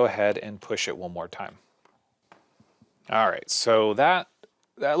and let's go ahead and push it one more time. All right, so that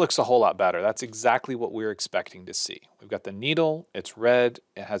looks a whole lot better. That's exactly what we were expecting to see. We've got the needle, it's red,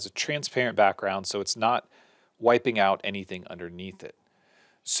 it has a transparent background, so it's not wiping out anything underneath it.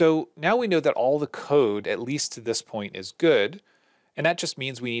 So now we know that all the code, at least to this point, is good. And that just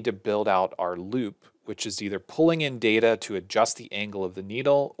means we need to build out our loop, which is either pulling in data to adjust the angle of the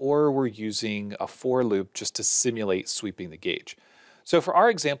needle, or we're using a for loop just to simulate sweeping the gauge. So for our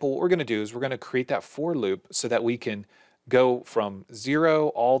example, what we're going to do is we're going to create that for loop so that we can go from 0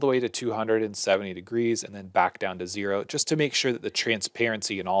 all the way to 270 degrees and then back down to 0, just to make sure that the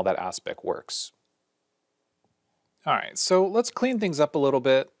transparency and all that aspect works. All right, so let's clean things up a little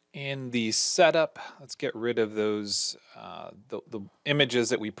bit. In the setup, let's get rid of those the images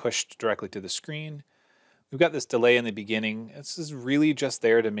that we pushed directly to the screen. We've got this delay in the beginning. This is really just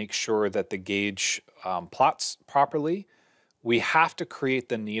there to make sure that the gauge plots properly. We have to create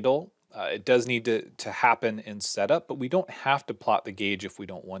the needle. It does need to happen in setup, but we don't have to plot the gauge if we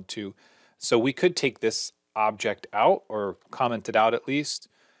don't want to. So we could take this object out, or comment it out at least.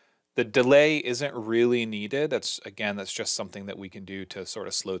 The delay isn't really needed. That's just something that we can do to sort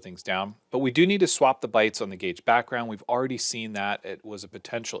of slow things down. But we do need to swap the bytes on the gauge background. We've already seen that it was a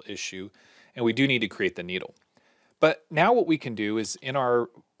potential issue, and we do need to create the needle. But now what we can do is in our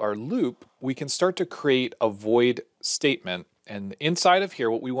loop, we can start to create a void statement. And inside of here,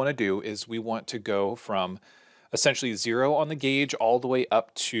 what we want to do is we want to go from essentially 0 on the gauge all the way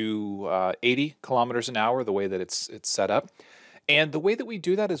up to 80 kilometers an hour, the way that it's set up. And the way that we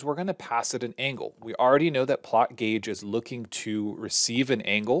do that is we're going to pass it an angle. We already know that plot gauge is looking to receive an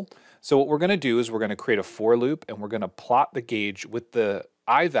angle. So what we're going to do is we're going to create a for loop, and we're going to plot the gauge with the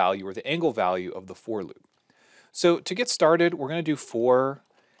I value, or the angle value of the for loop. So to get started, we're going to do for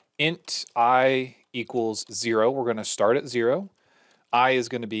int I equals 0. We're going to start at 0. I is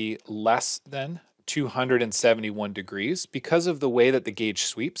going to be less than 271 degrees. Because of the way that the gauge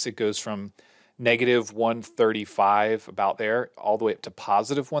sweeps, it goes from negative 135, about there, all the way up to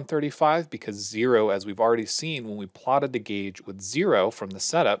positive 135, because 0, as we've already seen, when we plotted the gauge with 0 from the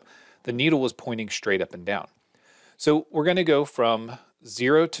setup, the needle was pointing straight up and down. So we're going to go from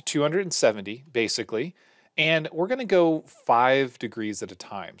 0 to 270, basically, and we're going to go 5 degrees at a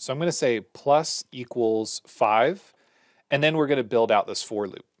time. So I'm going to say plus equals 5, and then we're going to build out this for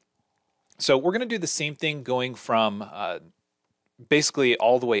loop. So we're going to do the same thing going from basically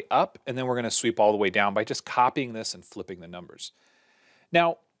all the way up, and then we're going to sweep all the way down by just copying this and flipping the numbers.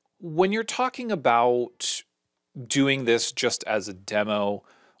 Now, when you're talking about doing this just as a demo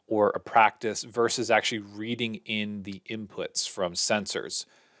or a practice versus actually reading in the inputs from sensors,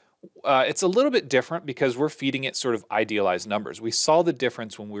 it's a little bit different because we're feeding it sort of idealized numbers. We saw the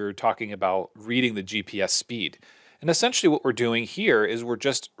difference when we were talking about reading the GPS speed. And essentially what we're doing here is we're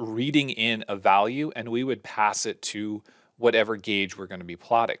just reading in a value, and we would pass it to whatever gauge we're going to be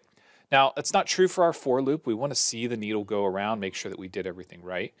plotting. Now, it's not true for our for loop. We want to see the needle go around, make sure that we did everything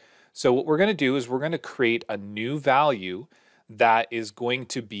right. So what we're going to do is we're going to create a new value that is going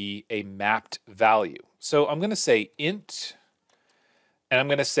to be a mapped value. So I'm going to say int, and I'm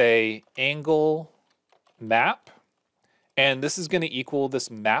going to say angle map, and this is going to equal this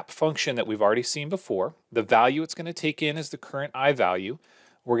map function that we've already seen before. The value it's going to take in is the current I value.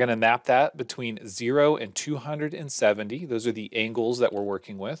 We're going to map that between 0 and 270. Those are the angles that we're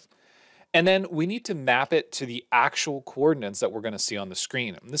working with. And then we need to map it to the actual coordinates that we're going to see on the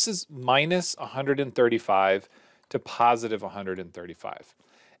screen. And this is minus 135 to positive 135.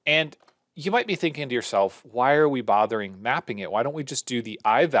 And you might be thinking to yourself, why are we bothering mapping it? Why don't we just do the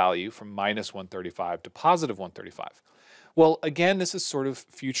I value from minus 135 to positive 135? Well, again, this is sort of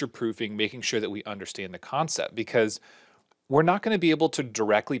future-proofing, making sure that we understand the concept, because we're not going to be able to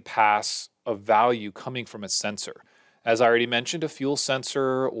directly pass a value coming from a sensor. As I already mentioned, a fuel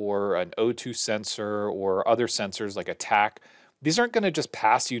sensor or an O2 sensor or other sensors like a TAC, these aren't going to just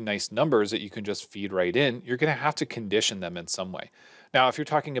pass you nice numbers that you can just feed right in. You're going to have to condition them in some way. Now, if you're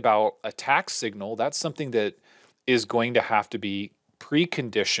talking about a TAC signal, that's something that is going to have to be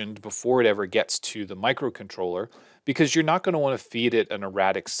preconditioned before it ever gets to the microcontroller, because you're not going to want to feed it an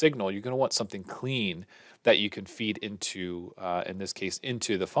erratic signal. You're going to want something clean that you can feed into, in this case,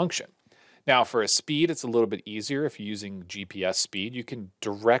 into the function. Now, for a speed, it's a little bit easier. If you're using GPS speed, you can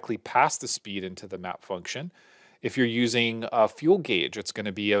directly pass the speed into the map function. If you're using a fuel gauge, it's going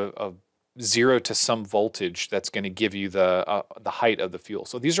to be a 0 to some voltage that's going to give you the height of the fuel.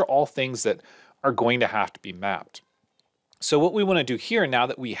 So these are all things that are going to have to be mapped. So what we want to do here, now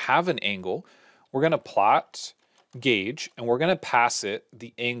that we have an angle, we're going to plot gauge, and we're going to pass it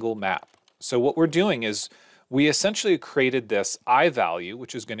the angle map. So what we're doing is we essentially created this I value,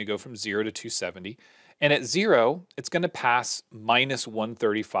 which is going to go from 0 to 270. And at 0, it's going to pass minus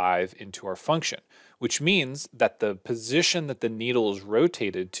 135 into our function, which means that the position that the needle is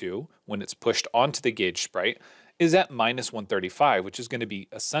rotated to when it's pushed onto the gauge sprite is at minus 135, which is going to be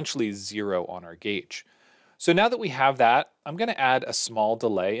essentially 0 on our gauge. So now that we have that, I'm going to add a small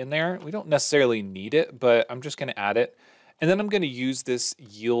delay in there. We don't necessarily need it, but I'm just going to add it. And then I'm going to use this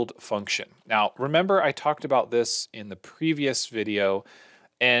yield function. Now, remember I talked about this in the previous video,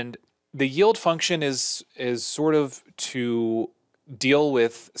 and The yield function is sort of to deal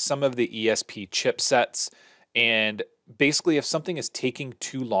with some of the ESP chipsets, and basically if something is taking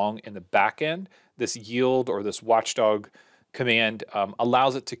too long in the back end, this yield or this watchdog command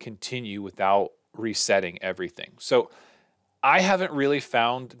allows it to continue without resetting everything. So I haven't really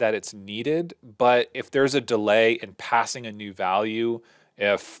found that it's needed, but if there's a delay in passing a new value,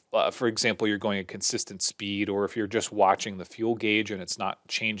 if, for example, you're going a consistent speed, or if you're just watching the fuel gauge and it's not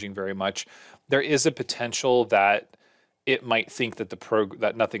changing very much, there is a potential that it might think that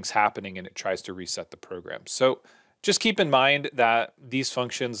that nothing's happening and it tries to reset the program. So just keep in mind that these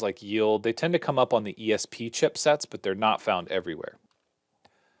functions like yield, they tend to come up on the ESP chipsets, but they're not found everywhere.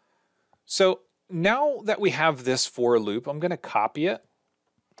 So now that we have this for loop, I'm going to copy it.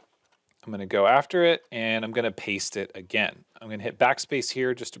 I'm going to go after it and I'm going to paste it again. I'm going to hit backspace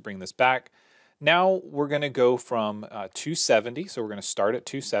here just to bring this back. Now we're going to go from 270. So we're going to start at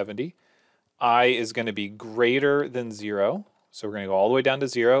 270. I is going to be greater than 0. So we're going to go all the way down to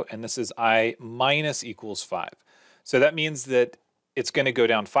 0. And this is I minus equals 5. So that means that it's going to go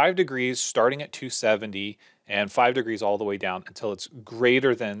down 5 degrees starting at 270 and 5 degrees all the way down until it's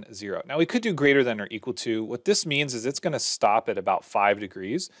greater than 0. Now we could do greater than or equal to. What this means is it's going to stop at about 5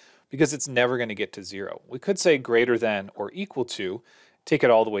 degrees because it's never going to get to 0. We could say greater than or equal to, take it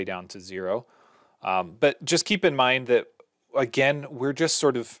all the way down to 0. But just keep in mind that, again, we're just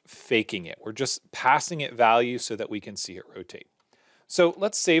sort of faking it. We're just passing it value so that we can see it rotate. So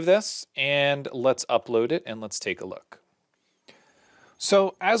let's save this and let's upload it and let's take a look.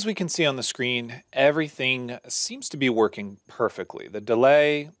 So as we can see on the screen, everything seems to be working perfectly. The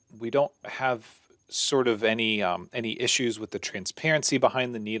delay, we don't have sort of any issues with the transparency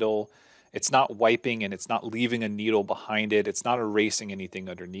behind the needle. It's not wiping and it's not leaving a needle behind it. It's not erasing anything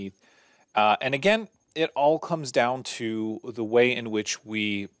underneath. And again, it all comes down to the way in which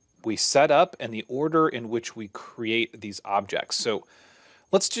we set up and the order in which we create these objects. So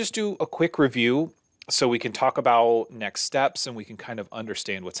let's just do a quick review so we can talk about next steps and we can kind of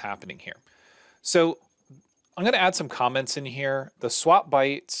understand what's happening here. So I'm going to add some comments in here. The swap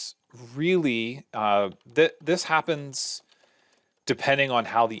bytes really, this happens depending on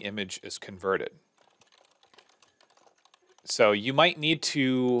how the image is converted. So you might need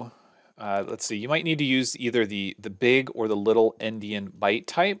to, let's see, you might need to use either the big or the little endian byte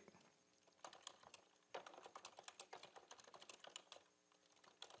type.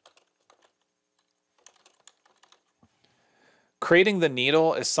 Creating the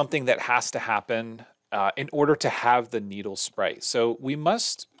needle is something that has to happen in order to have the needle sprite. So we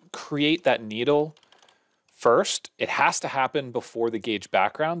must create that needle first. It has to happen before the gauge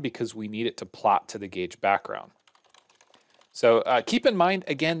background because we need it to plot to the gauge background. So keep in mind,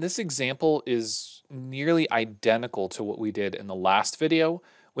 again, this example is nearly identical to what we did in the last video,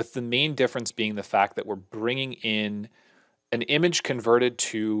 with the main difference being the fact that we're bringing in an image converted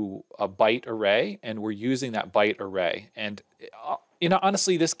to a byte array, and we're using that byte array. And you know,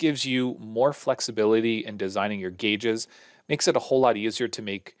 honestly, this gives you more flexibility in designing your gauges, makes it a whole lot easier to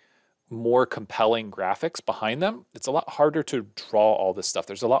make more compelling graphics behind them. It's a lot harder to draw all this stuff.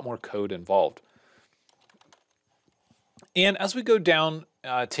 There's a lot more code involved. And as we go down,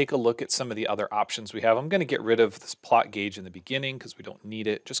 take a look at some of the other options we have. I'm going to get rid of this plot gauge in the beginning because we don't need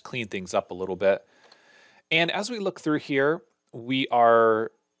it. Just clean things up a little bit. And as we look through here, we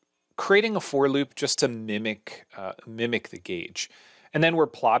are creating a for loop just to mimic the gauge. And then we're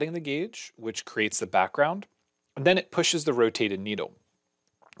plotting the gauge, which creates the background. And then it pushes the rotated needle.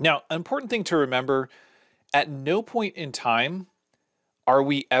 Now, an important thing to remember, at no point in time are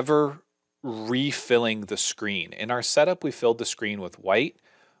we ever refilling the screen. In our setup, we filled the screen with white,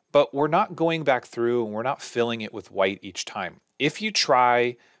 but we're not going back through and we're not filling it with white each time. If you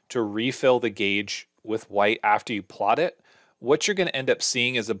try to refill the gauge with white after you plot it, what you're going to end up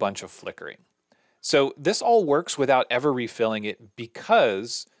seeing is a bunch of flickering. So this all works without ever refilling it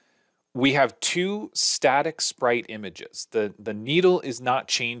because we have two static sprite images. The needle is not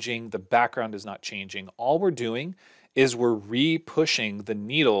changing, the background is not changing. All we're doing is we're re-pushing the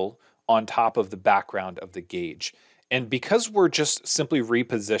needle on top of the background of the gauge. And because we're just simply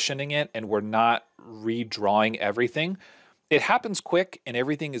repositioning it and we're not redrawing everything, it happens quick and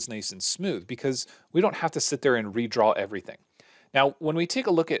everything is nice and smooth because we don't have to sit there and redraw everything. Now, when we take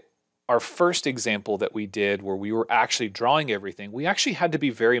a look at our first example that we did where we were actually drawing everything, we actually had to be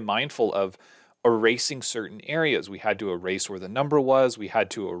very mindful of erasing certain areas. We had to erase where the number was. We had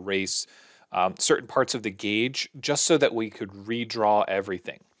to erase certain parts of the gauge just so that we could redraw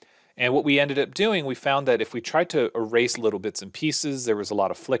everything. And what we ended up doing, we found that if we tried to erase little bits and pieces, there was a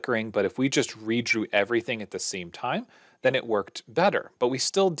lot of flickering. But if we just redrew everything at the same time, then it worked better. But we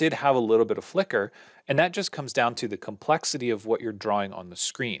still did have a little bit of flicker, and that just comes down to the complexity of what you're drawing on the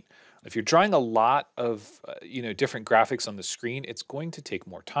screen. If you're drawing a lot of different graphics on the screen, it's going to take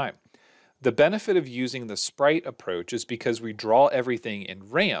more time. The benefit of using the Sprite approach is because we draw everything in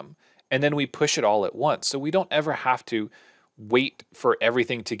RAM and then we push it all at once. So we don't ever have to wait for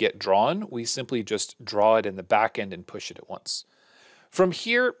everything to get drawn. We simply just draw it in the back end and push it at once. From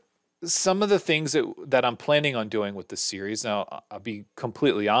here, some of the things that I'm planning on doing with this series, now I'll be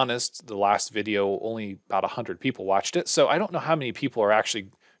completely honest, the last video, only about 100 people watched it, so I don't know how many people are actually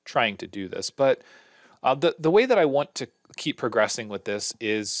trying to do this, but the way that I want to keep progressing with this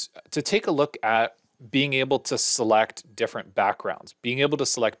is to take a look at being able to select different backgrounds, being able to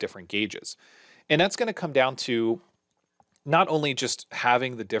select different gauges. And that's going to come down to not only just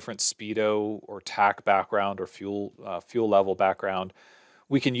having the different speedo or tack background or fuel level background.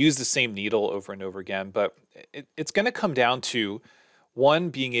 We can use the same needle over and over again, but it's going to come down to one,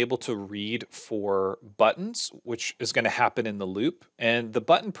 being able to read for buttons, which is going to happen in the loop. And the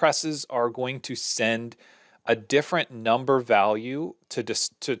button presses are going to send a different number value to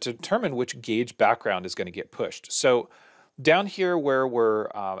determine which gauge background is going to get pushed. So down here where we're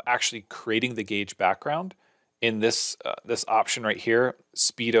actually creating the gauge background in this option right here,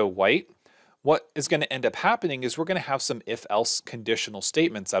 Speedo white, what is going to end up happening is we're going to have some if-else conditional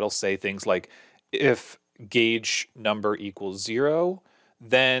statements that'll say things like, if gauge number equals 0,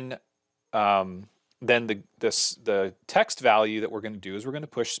 then the text value that we're going to do is we're going to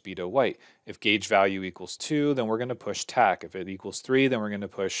push Speedo white. If gauge value equals 2, then we're going to push tack. If it equals 3, then we're going to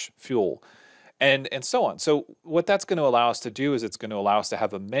push fuel, and so on. So what that's going to allow us to do is it's going to allow us to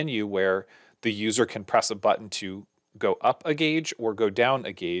have a menu where the user can press a button to go up a gauge or go down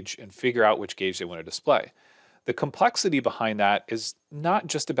a gauge and figure out which gauge they want to display. The complexity behind that is not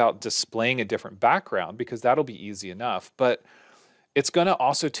just about displaying a different background, because that'll be easy enough, but it's going to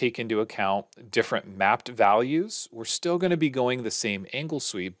also take into account different mapped values. We're still going to be going the same angle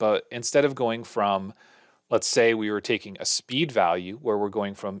sweep, but instead of going from, let's say we were taking a speed value where we're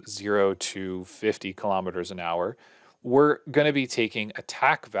going from 0 to 50 kilometers an hour, we're going to be taking a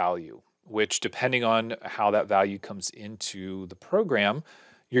tack value, which, depending on how that value comes into the program,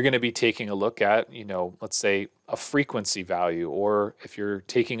 you're going to be taking a look at, let's say a frequency value, or if you're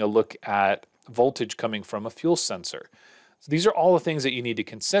taking a look at voltage coming from a fuel sensor. So these are all the things that you need to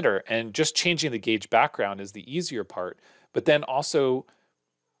consider, and just changing the gauge background is the easier part, but then also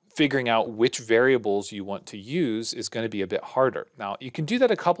figuring out which variables you want to use is going to be a bit harder. Now, you can do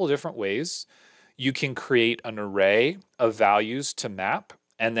that a couple different ways. You can create an array of values to map,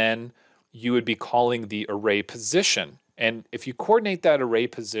 and then you would be calling the array position. And if you coordinate that array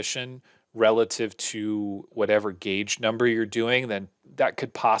position relative to whatever gauge number you're doing, then that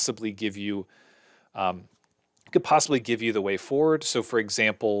could possibly give you the way forward. So for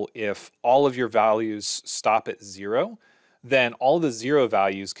example, if all of your values stop at 0, then all the 0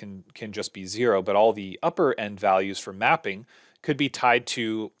 values can just be 0, but all the upper end values for mapping could be tied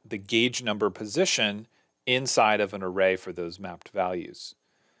to the gauge number position inside of an array for those mapped values.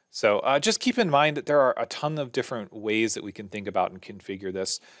 So just keep in mind that there are a ton of different ways that we can think about and configure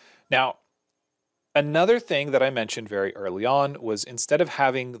this. Now, another thing that I mentioned very early on was, instead of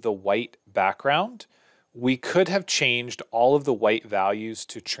having the white background, we could have changed all of the white values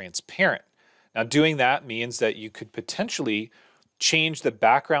to transparent. Now, doing that means that you could potentially change the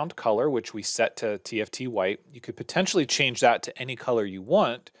background color, which we set to TFT white. You could potentially change that to any color you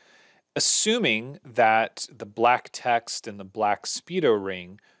want, assuming that the black text and the black Speedo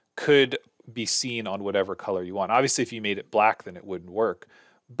ring could be seen on whatever color you want. Obviously, if you made it black, then it wouldn't work.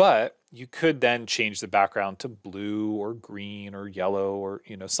 But you could then change the background to blue or green or yellow, or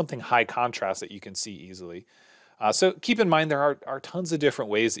something high contrast that you can see easily. So keep in mind there are tons of different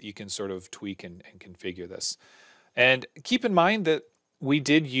ways that you can sort of tweak and configure this. And keep in mind that we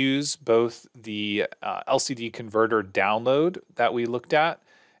did use both the LCD converter download that we looked at,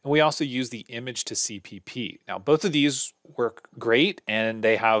 and we also use the image to CPP. Now, both of these work great, and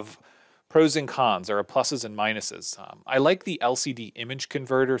they have pros and cons. There are pluses and minuses. I like the LCD image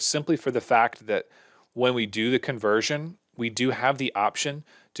converter simply for the fact that when we do the conversion, we do have the option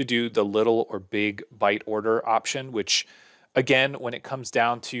to do the little or big byte order option, which, again, when it comes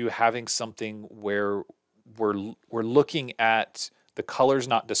down to having something where we're looking at the colors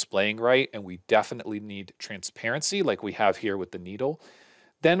not displaying right, and we definitely need transparency like we have here with the needle,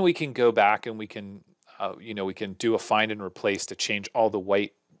 then we can go back and we can do a find and replace to change all the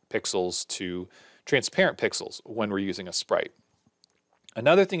white pixels to transparent pixels when we're using a sprite.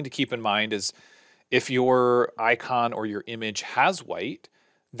 Another thing to keep in mind is, if your icon or your image has white,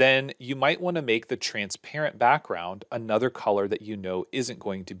 then you might want to make the transparent background another color that you know isn't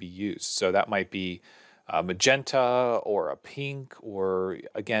going to be used. So that might be a magenta or a pink, or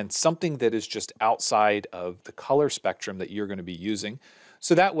again, something that is just outside of the color spectrum that you're going to be using.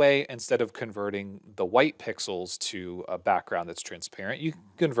 So that way, instead of converting the white pixels to a background that's transparent, you can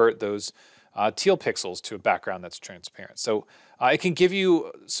convert those teal pixels to a background that's transparent. So it can give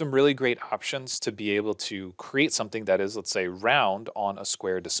you some really great options to be able to create something that is, let's say, round on a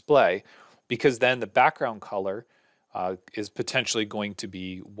square display, because then the background color is potentially going to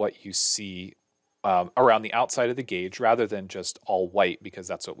be what you see around the outside of the gauge rather than just all white, because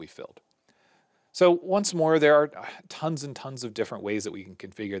that's what we filled. So once more, there are tons and tons of different ways that we can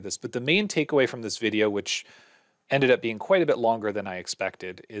configure this, but the main takeaway from this video, which ended up being quite a bit longer than I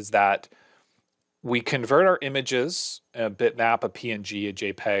expected, is that we convert our images, a bitmap, a PNG, a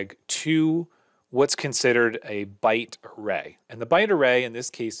JPEG, to what's considered a byte array. And the byte array in this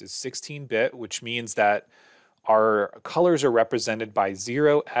case is 16-bit, which means that our colors are represented by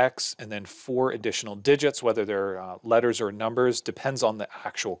 0, X, and then 4 additional digits, whether they're letters or numbers, depends on the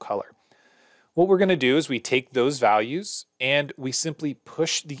actual color. What we're going to do is we take those values and we simply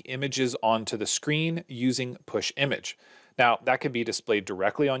push the images onto the screen using push image. Now, that could be displayed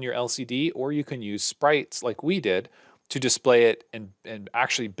directly on your LCD, or you can use sprites like we did to display it and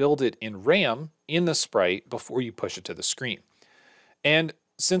actually build it in RAM in the sprite before you push it to the screen. And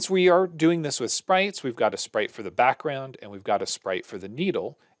since we are doing this with sprites, we've got a sprite for the background and we've got a sprite for the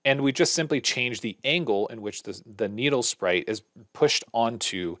needle, and we just simply change the angle in which the needle sprite is pushed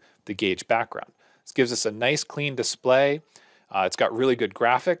onto the gauge background. This gives us a nice clean display. It's got really good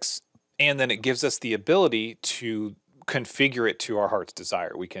graphics, and then it gives us the ability to configure it to our heart's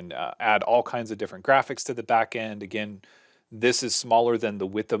desire. We can add all kinds of different graphics to the back end. Again, this is smaller than the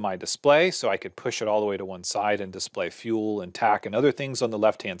width of my display, so I could push it all the way to one side and display fuel and tack and other things on the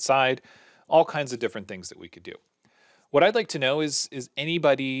left-hand side. All kinds of different things that we could do. What I'd like to know is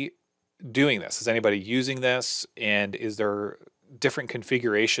anybody doing this? Is anybody using this? And is there different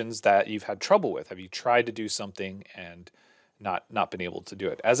configurations that you've had trouble with? Have you tried to do something and not been able to do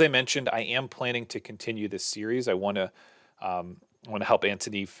it? As I mentioned, I am planning to continue this series. I want to help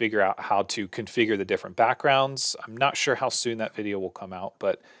Anthony figure out how to configure the different backgrounds. I'm not sure how soon that video will come out,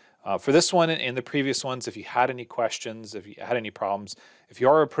 but for this one and the previous ones, if you had any questions, if you had any problems, if you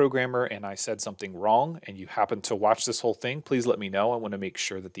are a programmer and I said something wrong and you happen to watch this whole thing, please let me know. I want to make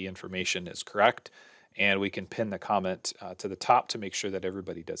sure that the information is correct, and we can pin the comment to the top to make sure that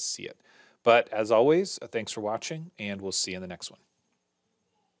everybody does see it. But as always, thanks for watching, and we'll see you in the next one.